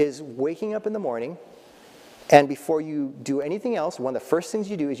is waking up in the morning, and before you do anything else, one of the first things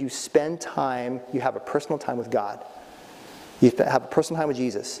you do is you spend time, you have a personal time with God. You have a personal time with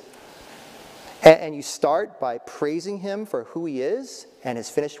Jesus. And you start by praising Him for who He is and His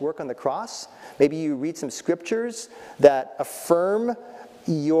finished work on the cross. Maybe you read some scriptures that affirm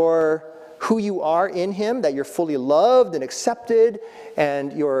who you are in Him, that you're fully loved and accepted,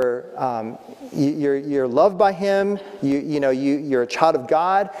 and you're loved by Him. You're a child of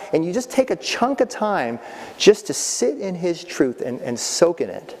God, and you just take a chunk of time just to sit in His truth and soak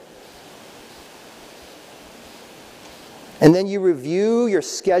in it. And then you review your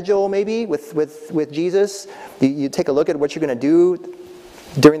schedule maybe with Jesus. You take a look at what you're going to do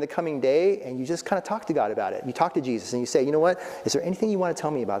during the coming day, and you just kind of talk to God about it. You talk to Jesus and you say, you know what? Is there anything you want to tell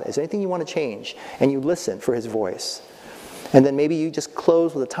me about it? Is there anything you want to change? And you listen for His voice. And then maybe you just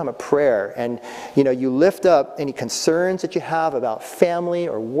close with a time of prayer, and you lift up any concerns that you have about family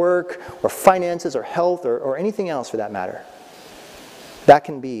or work or finances or health or anything else for that matter. That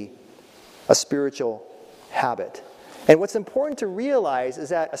can be a spiritual habit. And what's important to realize is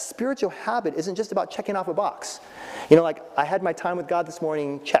that a spiritual habit isn't just about checking off a box. Like, I had my time with God this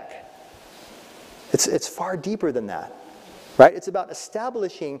morning, check. It's far deeper than that, right? It's about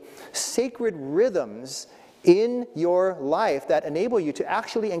establishing sacred rhythms in your life that enable you to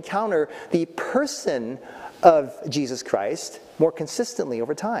actually encounter the person of Jesus Christ more consistently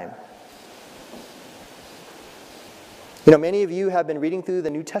over time. Many of you have been reading through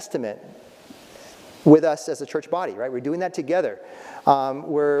the New Testament with us as a church body, right? We're doing that together.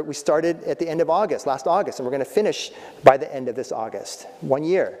 We started at the end of last August, and we're going to finish by the end of this August, 1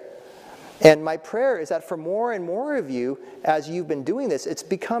 year. And my prayer is that for more and more of you, as you've been doing this, it's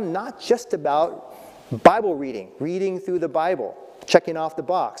become not just about Bible reading through the Bible, checking off the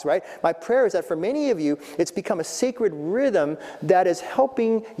box, right? My prayer is that for many of you, it's become a sacred rhythm that is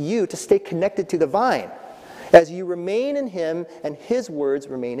helping you to stay connected to the vine as you remain in Him and His words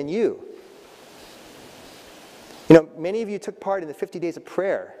remain in you. Many of you took part in the 50 days of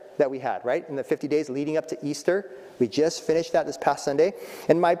prayer that we had, right? In the 50 days leading up to Easter. We just finished that this past Sunday.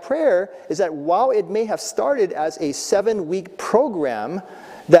 And my prayer is that while it may have started as a 7-week program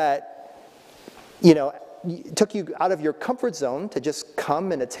that, took you out of your comfort zone to just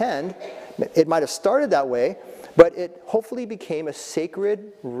come and attend, it might have started that way, but it hopefully became a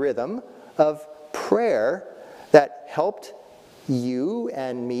sacred rhythm of prayer that helped you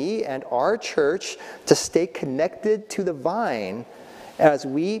and me and our church to stay connected to the vine as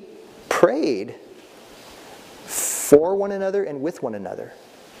we prayed for one another and with one another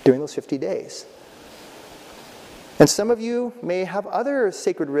during those 50 days. And some of you may have other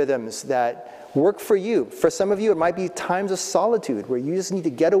sacred rhythms that work for you. For some of you, it might be times of solitude where you just need to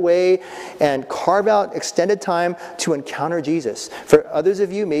get away and carve out extended time to encounter Jesus. For others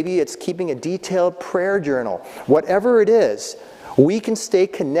of you, maybe it's keeping a detailed prayer journal. Whatever it is, we can stay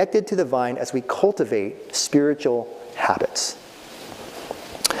connected to the vine as we cultivate spiritual habits.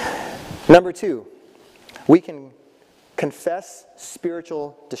 Number 2, we can confess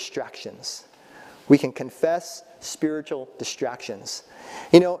spiritual distractions. We can confess spiritual distractions.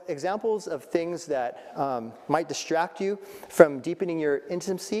 Examples of things that might distract you from deepening your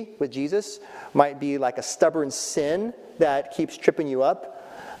intimacy with Jesus might be like a stubborn sin that keeps tripping you up.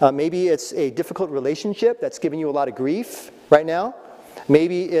 Maybe it's a difficult relationship that's giving you a lot of grief right now.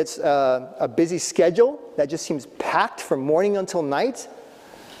 Maybe it's a busy schedule that just seems packed from morning until night.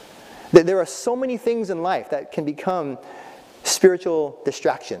 There are so many things in life that can become spiritual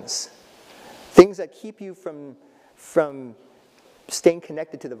distractions. Things that keep you from staying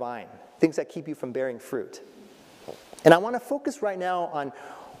connected to the vine. Things that keep you from bearing fruit. And I want to focus right now on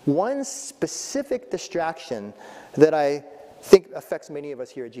one specific distraction that I think affects many of us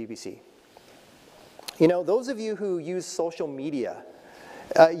here at GVBC. Those of you who use social media,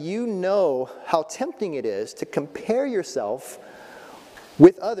 you know how tempting it is to compare yourself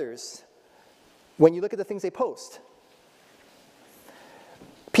with others when you look at the things they post.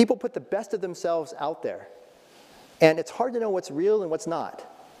 People put the best of themselves out there, and it's hard to know what's real and what's not.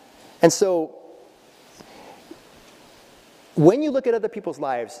 And so, when you look at other people's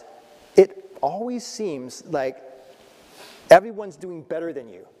lives, it always seems like everyone's doing better than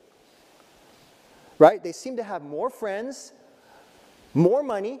you. Right? They seem to have more friends, more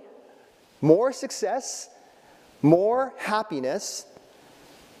money, more success, more happiness,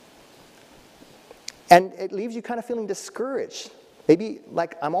 and it leaves you kind of feeling discouraged. Maybe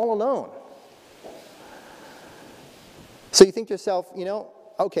like, I'm all alone. So you think to yourself,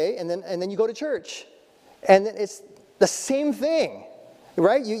 okay, and then you go to church, and then it's the same thing,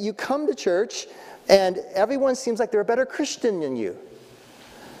 right? You come to church, and everyone seems like they're a better Christian than you.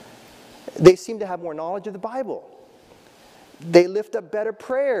 They seem to have more knowledge of the Bible. They lift up better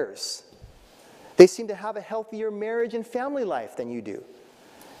prayers. They seem to have a healthier marriage and family life than you do.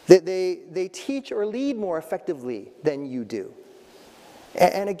 They teach or lead more effectively than you do.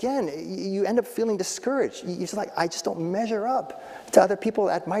 And again, you end up feeling discouraged. You're just like, I just don't measure up to other people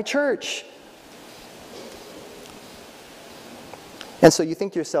at my church. And so you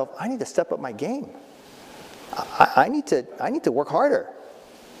think to yourself, I need to step up my game. I need to work harder.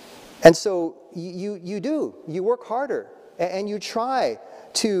 And so you do. You work harder. And you try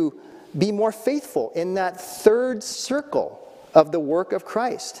to be more faithful in that third circle of the work of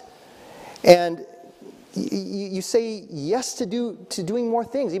Christ. And you say yes to doing more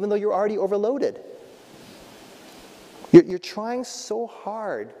things, even though you're already overloaded. You're trying so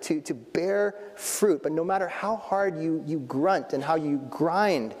hard to bear fruit, but no matter how hard you grunt and how you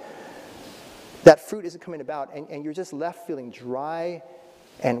grind, that fruit isn't coming about, and you're just left feeling dry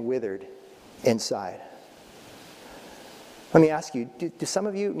and withered inside. Let me ask you, do some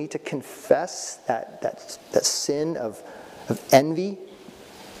of you need to confess that sin of envy?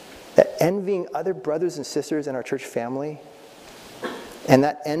 That envying other brothers and sisters in our church family? And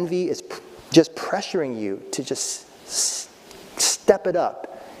that envy is just pressuring you to just step it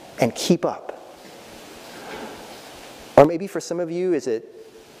up and keep up. Or maybe for some of you, is it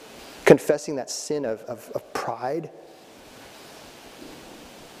confessing that sin of pride?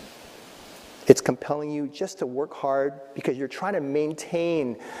 It's compelling you just to work hard because you're trying to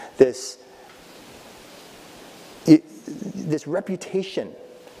maintain this reputation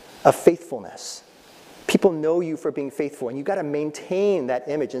of faithfulness. People know you for being faithful, and you've got to maintain that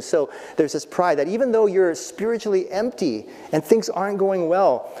image. And so there's this pride that even though you're spiritually empty and things aren't going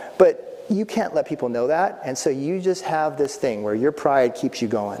well, but you can't let people know that, and so you just have this thing where your pride keeps you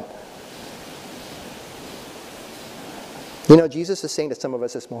going. Jesus is saying to some of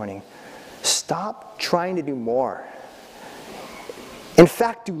us this morning, stop trying to do more. In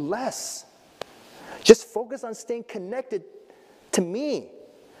fact, do less. Just focus on staying connected to me.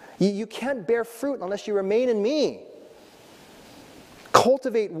 You can't bear fruit unless you remain in me.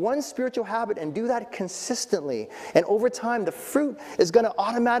 Cultivate one spiritual habit and do that consistently. And over time, the fruit is going to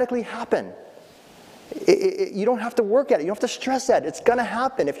automatically happen. You don't have to work at it. You don't have to stress at it. It's going to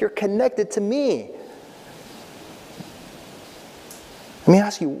happen if you're connected to me. Let me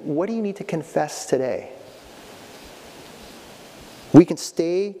ask you, what do you need to confess today? We can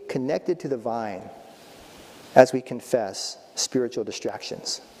stay connected to the vine as we confess spiritual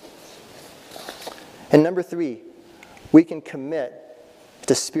distractions. And number 3, we can commit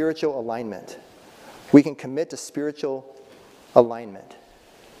to spiritual alignment. We can commit to spiritual alignment.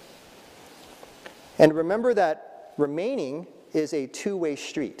 And remember that remaining is a two-way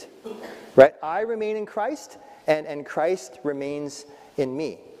street, right? I remain in Christ, and Christ remains in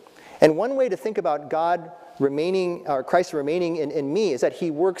me. And one way to think about God remaining, or Christ remaining in me, is that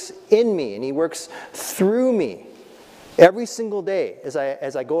He works in me and He works through me every single day as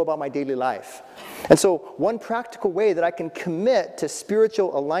I go about my daily life. And so one practical way that I can commit to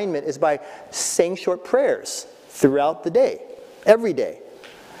spiritual alignment is by saying short prayers throughout the day, every day,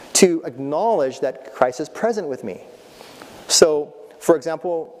 to acknowledge that Christ is present with me. So, for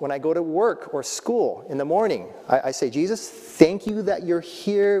example, when I go to work or school in the morning, I say, Jesus, thank you that you're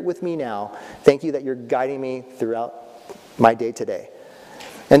here with me now. Thank you that you're guiding me throughout my day today.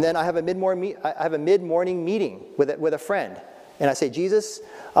 And then I have a mid-morning meeting with a friend. And I say, Jesus,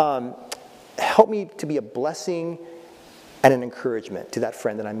 help me to be a blessing and an encouragement to that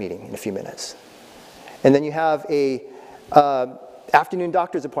friend that I'm meeting in a few minutes. And then you have a afternoon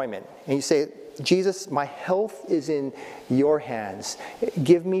doctor's appointment. And you say, Jesus, my health is in your hands.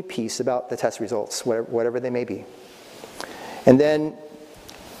 Give me peace about the test results, whatever they may be. And then,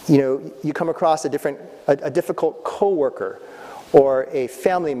 you come across a difficult coworker or a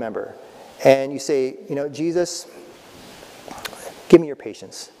family member, and you say, Jesus, give me your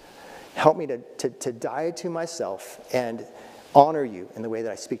patience. Help me to die to myself and honor you in the way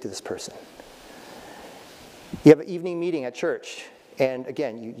that I speak to this person. You have an evening meeting at church, and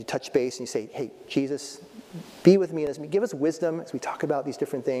again, you touch base and you say, hey, Jesus, be with me in this. Give us wisdom as we talk about these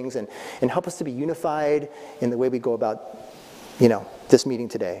different things, and help us to be unified in the way we go about, this meeting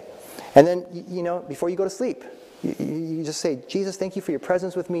today. And then, before you go to sleep, you just say, Jesus, thank you for your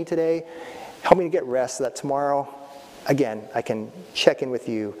presence with me today. Help me to get rest so that tomorrow, again, I can check in with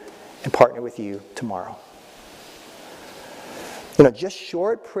you and partner with you tomorrow. Just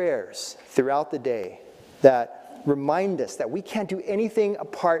short prayers throughout the day that remind us that we can't do anything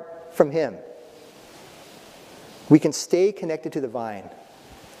apart from Him. We can stay connected to the vine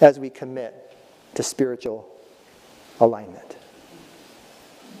as we commit to spiritual alignment.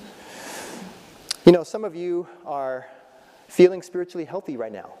 Some of you are feeling spiritually healthy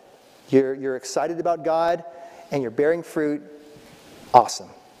right now. You're excited about God and you're bearing fruit. Awesome.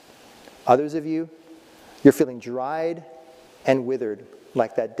 Others of you, you're feeling dried and withered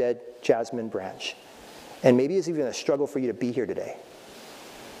like that dead jasmine branch. And maybe it's even a struggle for you to be here today.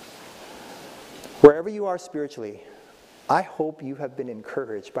 Wherever you are spiritually, I hope you have been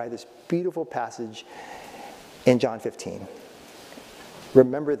encouraged by this beautiful passage in John 15.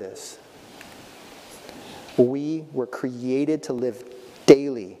 Remember this. We were created to live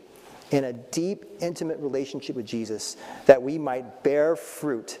daily in a deep, intimate relationship with Jesus that we might bear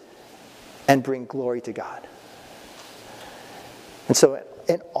fruit and bring glory to God. And so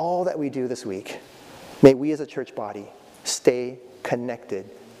in all that we do this week, may we as a church body stay connected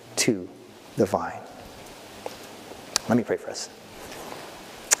to the vine. Let me pray for us.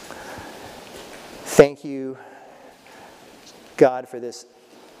 Thank you, God, for this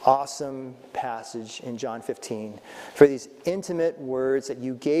awesome passage in John 15, for these intimate words that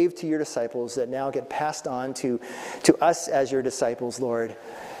you gave to your disciples that now get passed on to us as your disciples, Lord,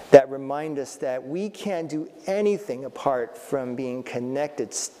 that remind us that we can't do anything apart from being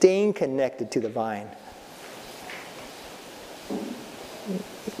connected, staying connected to the vine.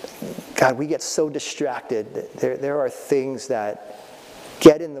 God, we get so distracted that there are things that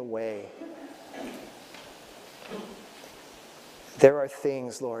get in the way. There are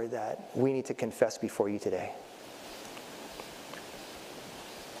things, Lord, that we need to confess before you today.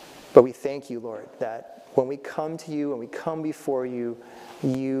 But we thank you, Lord, that when we come to you and we come before you,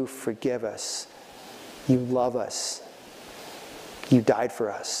 you forgive us. You love us. You died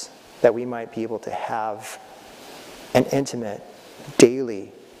for us that we might be able to have an intimate,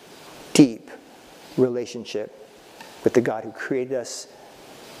 daily, deep relationship with the God who created us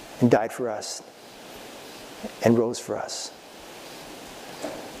and died for us and rose for us.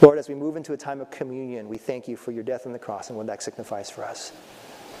 Lord, as we move into a time of communion, we thank you for your death on the cross and what that signifies for us.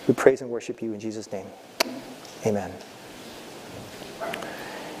 We praise and worship you in Jesus' name. Amen.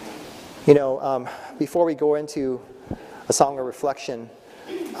 Before we go into a song of reflection,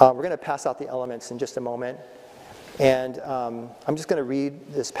 we're going to pass out the elements in just a moment. And I'm just going to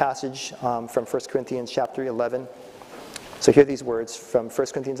read this passage from 1 Corinthians chapter 11. So hear these words from 1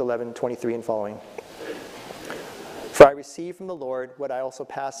 Corinthians 11, 23 and following. For I received from the Lord what I also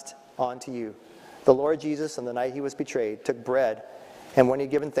passed on to you. The Lord Jesus, on the night he was betrayed, took bread, and when he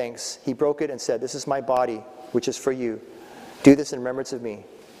had given thanks, he broke it and said, "This is my body, which is for you. Do this in remembrance of me."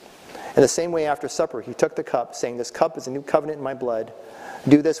 In the same way, after supper, he took the cup, saying, "This cup is a new covenant in my blood.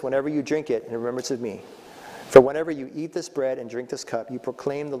 Do this whenever you drink it in remembrance of me. For whenever you eat this bread and drink this cup, you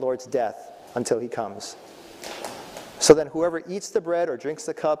proclaim the Lord's death until he comes. So then whoever eats the bread or drinks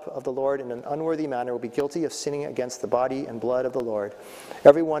the cup of the Lord in an unworthy manner will be guilty of sinning against the body and blood of the Lord.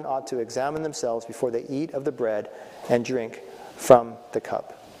 Everyone ought to examine themselves before they eat of the bread and drink from the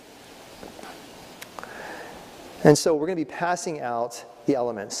cup." And so we're going to be passing out the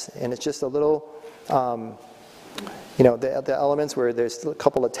elements, and it's just a little, the elements where there's a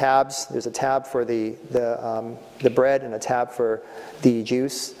couple of tabs. There's a tab for the bread and a tab for the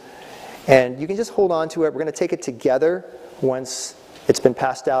juice. And you can just hold on to it. We're going to take it together once it's been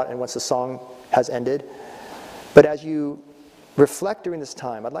passed out and once the song has ended. But as you reflect during this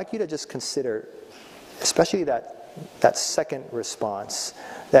time, I'd like you to just consider, especially that second response,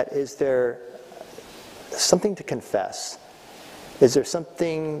 that is there something to confess? Is there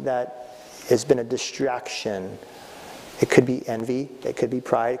something that has been a distraction? It could be envy, it could be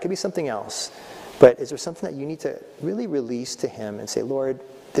pride, it could be something else. But is there something that you need to really release to him and say, "Lord,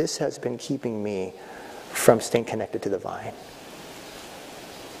 this has been keeping me from staying connected to the vine"?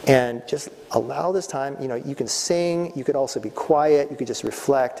 And just allow this time. You can sing, you could also be quiet, you could just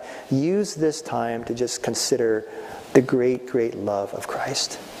reflect. Use this time to just consider the great, great love of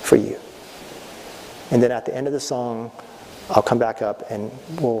Christ for you. And then at the end of the song, I'll come back up and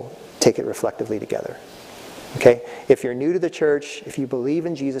we'll take it reflectively together. Okay? If you're new to the church, if you believe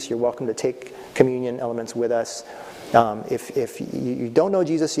in Jesus, you're welcome to take communion elements with us. If you don't know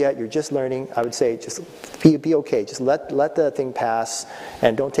Jesus yet, you're just learning, I would say just be okay. Just let the thing pass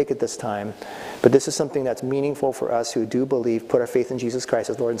and don't take it this time. But this is something that's meaningful for us who do believe, put our faith in Jesus Christ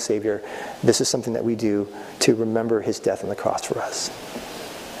as Lord and Savior. This is something that we do to remember his death on the cross for us.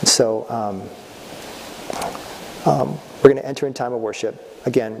 And so we're going to enter in time of worship.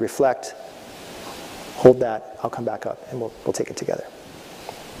 Again, reflect, hold that. I'll come back up and we'll take it together.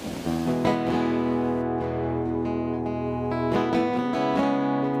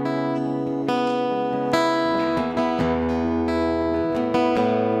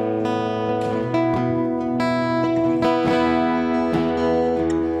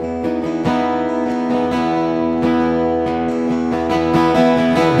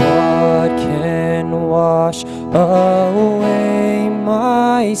 Away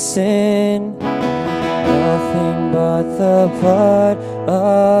my sin, nothing but the blood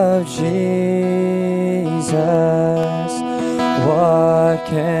of Jesus. What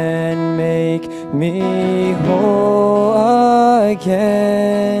can make me whole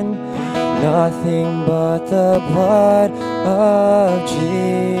again? Nothing but the blood of Jesus.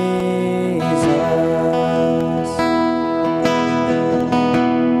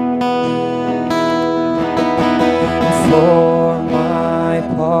 For my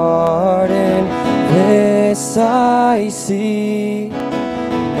pardon, this I see,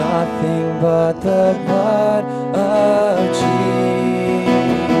 nothing but the blood of Jesus.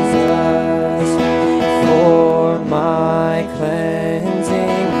 For my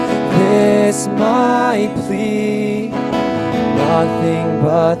cleansing, this my plea, nothing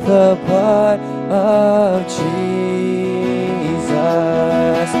but the blood of Jesus.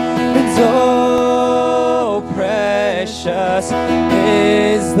 And so precious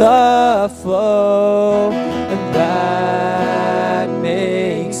is the flow, and that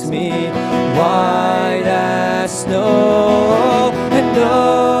makes me white as snow, and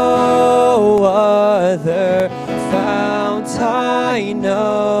no other fount I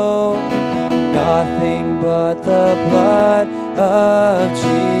know, nothing but the blood of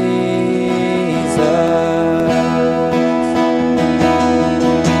Jesus.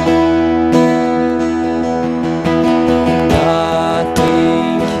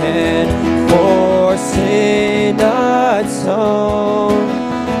 Sin atone,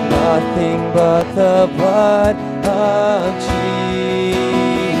 nothing but the blood of Jesus.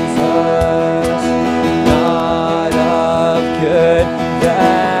 Not of good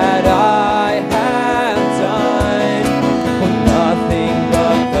that I have done, nothing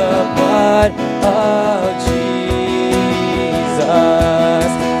but the blood of Jesus.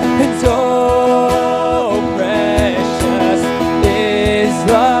 And so precious is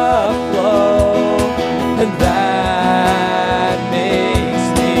the and that makes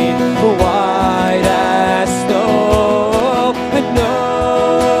me white as snow, and no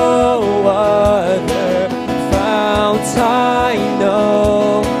other fount I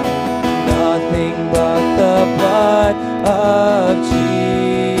know, nothing but the blood of Jesus.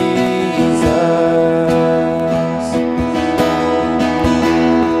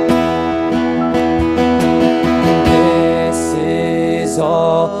 This is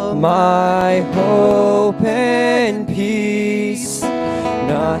all my hope and peace,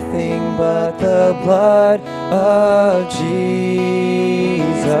 nothing but the blood of Jesus.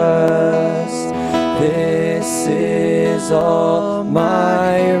 This is all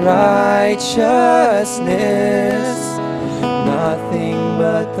my righteousness, nothing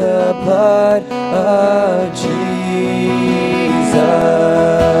but the blood of Jesus.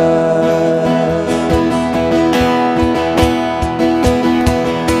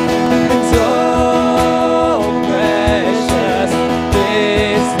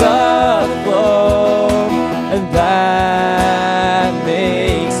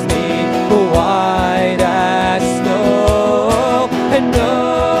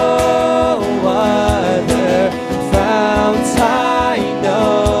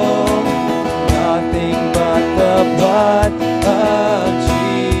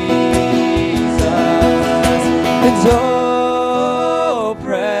 So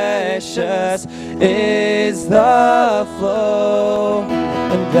precious is the flow,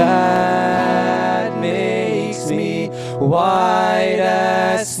 and that makes me white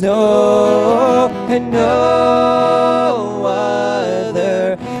as snow, and no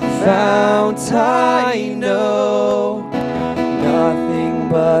other fount I know, nothing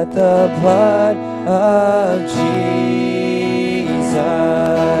but the blood of Jesus.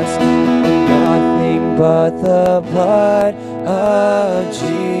 Nothing but the blood of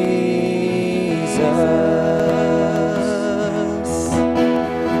Jesus.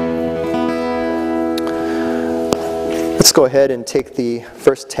 Let's go ahead and take the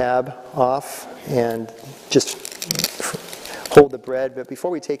first tab off and just hold the bread. But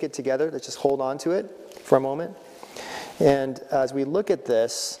before we take it together, let's just hold on to it for a moment. And as we look at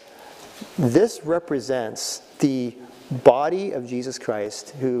this, this represents the body of Jesus Christ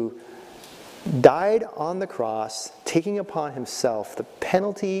who died on the cross, taking upon himself the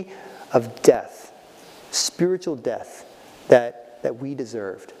penalty of death, spiritual death that we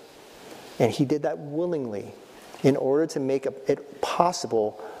deserved. And he did that willingly in order to make it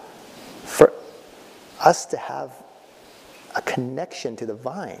possible for us to have a connection to the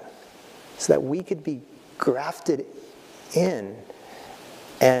vine so that we could be grafted in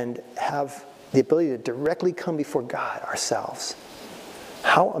and have the ability to directly come before God ourselves.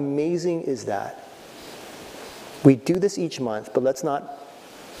 How amazing is that? We do this each month, but let's not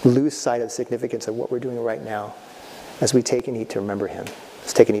lose sight of the significance of what we're doing right now as we take and eat to remember him.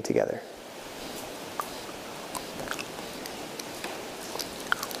 Let's take and eat together.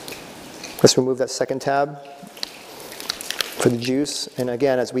 Let's remove that second tab for the juice. And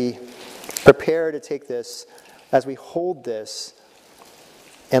again, as we prepare to take this, as we hold this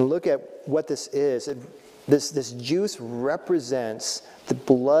and look at what this is, this juice represents the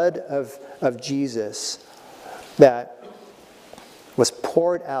blood of Jesus that was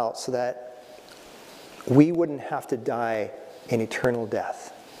poured out so that we wouldn't have to die an eternal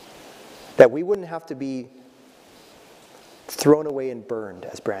death, that we wouldn't have to be thrown away and burned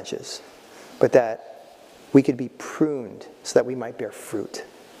as branches, but that we could be pruned so that we might bear fruit.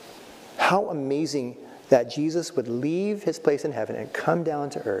 How amazing that Jesus would leave his place in heaven and come down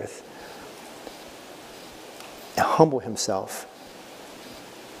to earth and humble himself.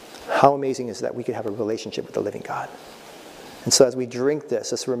 How amazing is that we could have a relationship with the living God. And so as we drink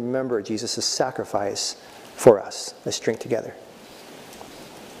this, let's remember Jesus' sacrifice for us. Let's drink together.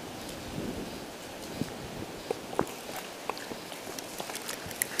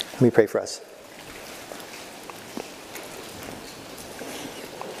 Let me pray for us.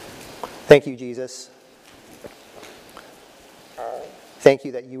 Thank you, Jesus. Thank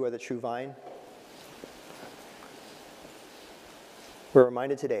you that you are the true vine. We're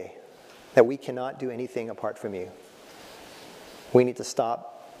reminded today that we cannot do anything apart from you. We need to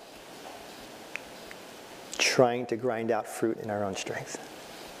stop trying to grind out fruit in our own strength.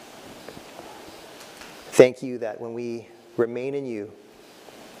 Thank you that when we remain in you,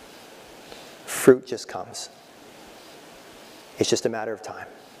 fruit just comes. It's just a matter of time.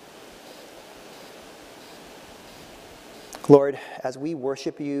 Lord, as we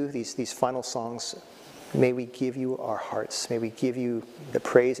worship you, these final songs, may we give you our hearts. May we give you the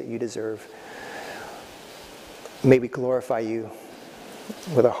praise that you deserve. May we glorify you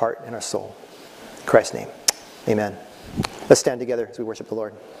with our heart and our soul. In Christ's name, amen. Let's stand together as we worship the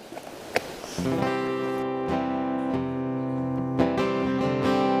Lord.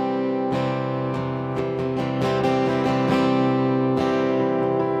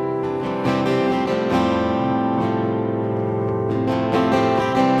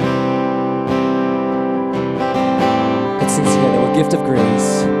 Gift of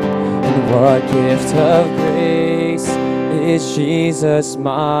grace, and what gift of grace is Jesus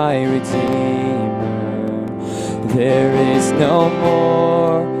my Redeemer? There is no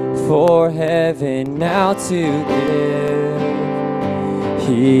more for heaven now to give.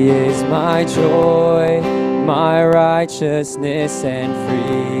 He is my joy, my righteousness and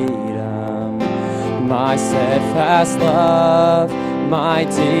freedom, my steadfast love, my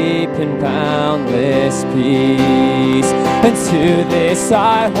deep and boundless peace. And to this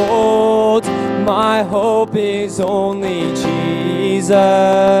I hold, my hope is only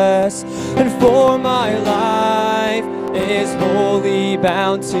Jesus. And for my life is wholly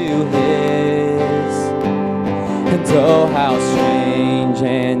bound to His. And oh, how strange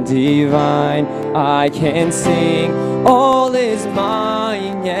and divine, I can sing, all is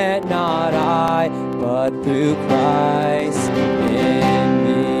mine, yet not I, but through Christ in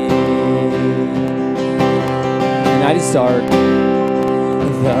me. The night is dark,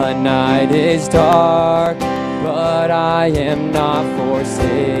 the night is dark, but I am not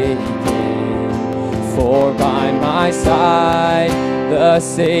forsaken. For by my side, the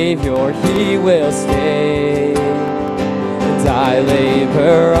Savior, He will stay. And I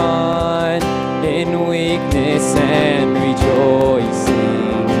labor on in weakness and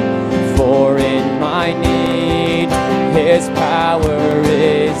rejoicing, for in my need His power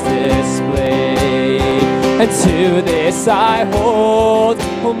is displayed. And to this I hold,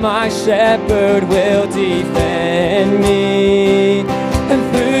 oh, my shepherd will defend me. And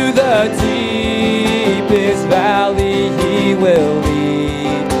through the deepest valley He will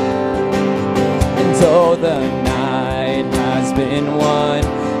lead. And though the night has been won,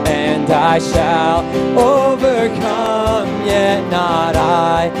 and I shall overcome, yet not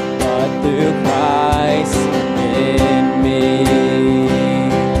I, but through Christ in me.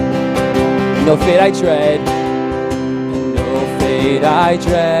 No fate I dread, no fate I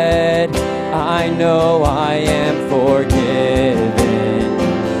dread, I know I am forgiven.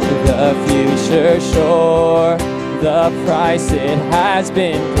 The future sure, the price it has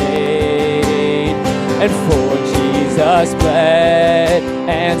been paid. And for Jesus bled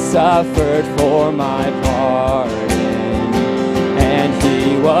and suffered for my pardon, and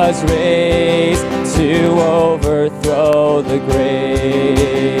He was raised to overthrow the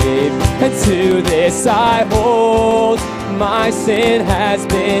grave. And to this I hold, my sin has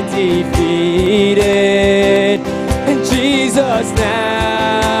been defeated. And Jesus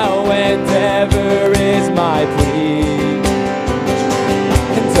now and ever is my plea.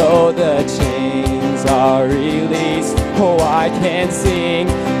 And though the chains are released, oh, I can sing,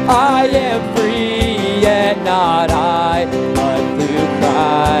 I am free, yet not I, but through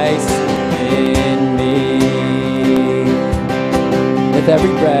Christ in me. With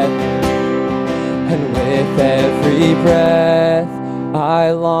every breath, and with every breath,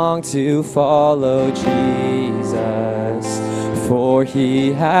 I long to follow Jesus, for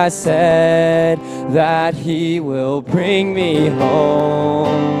He has said that He will bring me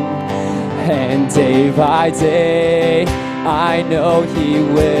home. And day by day, I know He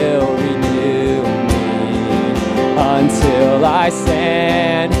will renew me, until I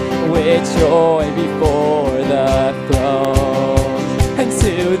stand with joy before the throne. And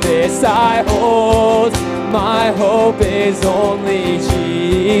to this I hold, my hope is only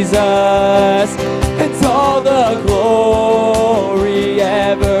Jesus, and all the glory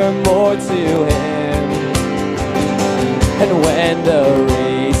evermore to Him. And when the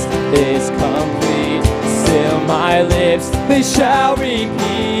race is complete, still my lips they shall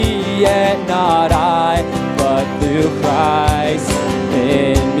repeat, yet not I, but through Christ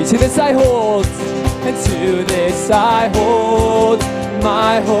in me. To this I hold, and to this I hold,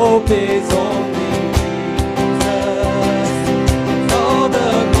 my hope is only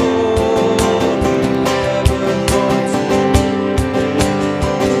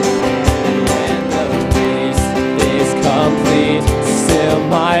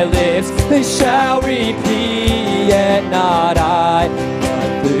my lips they shall repeat, yet not I, but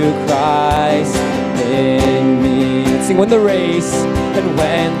through Christ in me. Let's sing when the race, and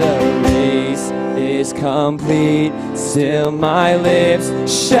when the race is complete, still my lips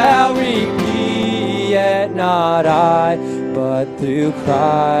shall repeat, yet not I, but through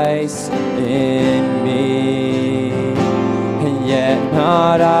Christ in me. And yet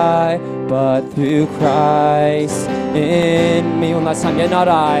not I, but through Christ in me. One last time, yet not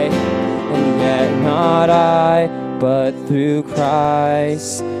I, and yet not I, but through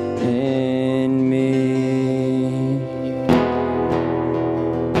Christ in me.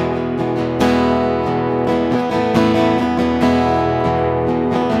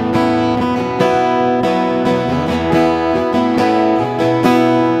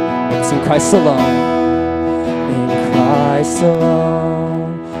 It's in Christ alone, in Christ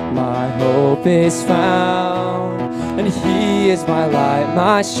alone, my hope is found. And He is my light,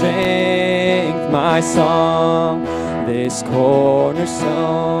 my strength, my song, this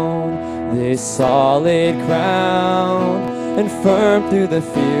cornerstone, this solid ground, and firm through the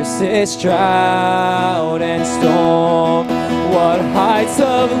fiercest drought and storm. What heights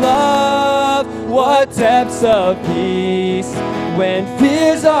of love, what depths of peace, when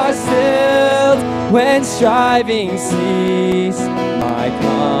fears are stilled, when striving cease. My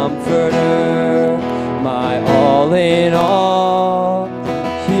comforter, my all in all,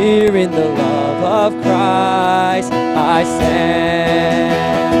 here in the love of Christ I stand.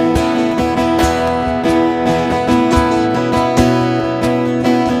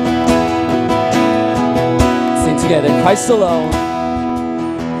 Sing together, Christ alone,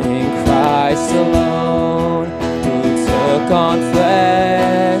 in Christ alone, who took on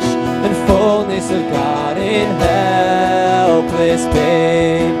flesh and fullness of God in helpless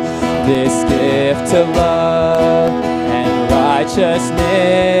babe. This gift of love and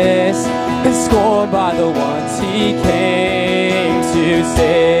righteousness is scorned by the ones He came to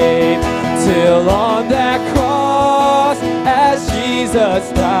save. Till on that cross, as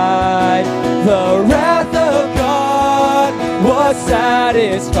Jesus died, the wrath of God was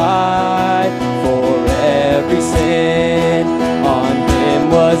satisfied. For every sin on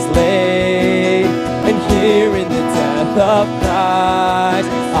Him was laid, and here in the death of Christ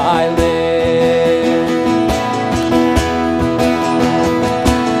I live.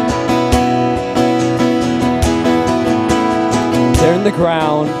 in the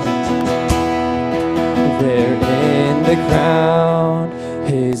ground. There in the ground,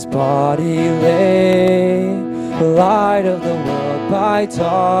 his body lay, light of the world by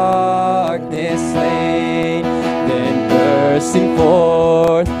darkness slain, then bursting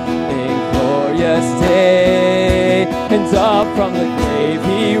forth in glorious day, and up from the grave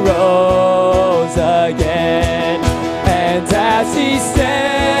he rose again. And as he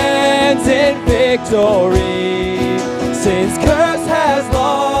stands in victory, sin's curse has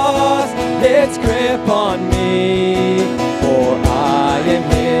lost its grip on me, for I am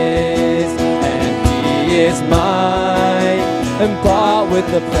his and he is mine, and bought with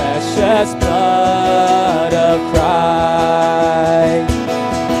the precious blood of Christ.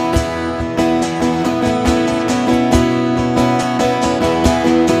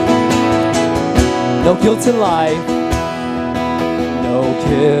 No guilt in life, no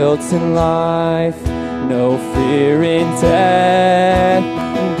guilt in life, no fear in death.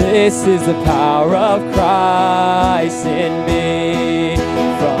 This is the power of Christ in me.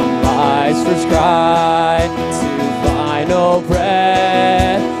 From life's first cry to final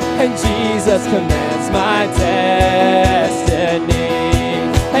breath, and Jesus commands my destiny.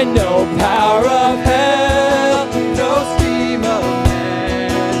 And no power of hell, no scheme of man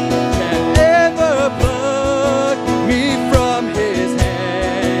can ever pluck me from his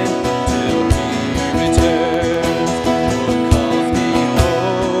hand till he returns or calls me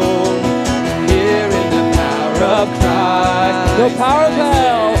home. Here in the power of Christ, no power of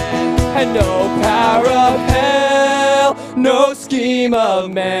hell, and no power of hell, no scheme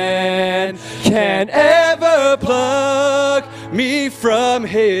of man can ever pluck me from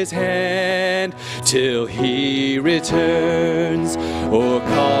his hand till he returns or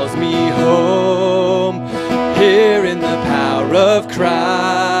calls me home. Here in the power of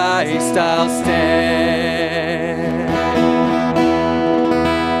Christ I'll stand.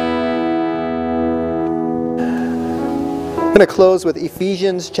 I'm going to close with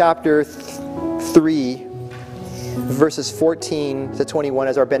Ephesians chapter 3, verses 14 to 21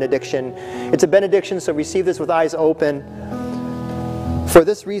 as our benediction. It's a benediction, so receive this with eyes open. For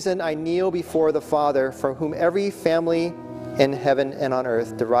this reason I kneel before the Father, from whom every family in heaven and on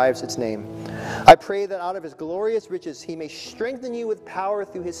earth derives its name. I pray that out of his glorious riches he may strengthen you with power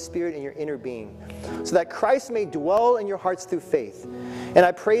through his Spirit in your inner being, so that Christ may dwell in your hearts through faith. And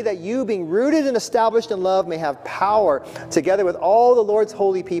I pray that you, being rooted and established in love, may have power, together with all the Lord's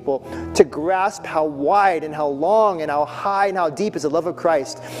holy people, to grasp how wide and how long and how high and how deep is the love of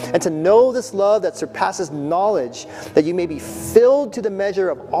Christ, and to know this love that surpasses knowledge, that you may be filled to the measure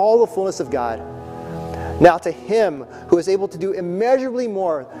of all the fullness of God. Now to him who is able to do immeasurably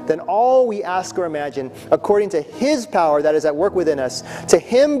more than all we ask or imagine, according to his power that is at work within us, to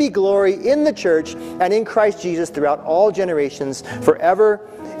him be glory in the church and in Christ Jesus throughout all generations, forever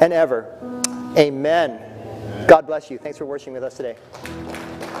and ever. Amen. God bless you. Thanks for worshiping with us today.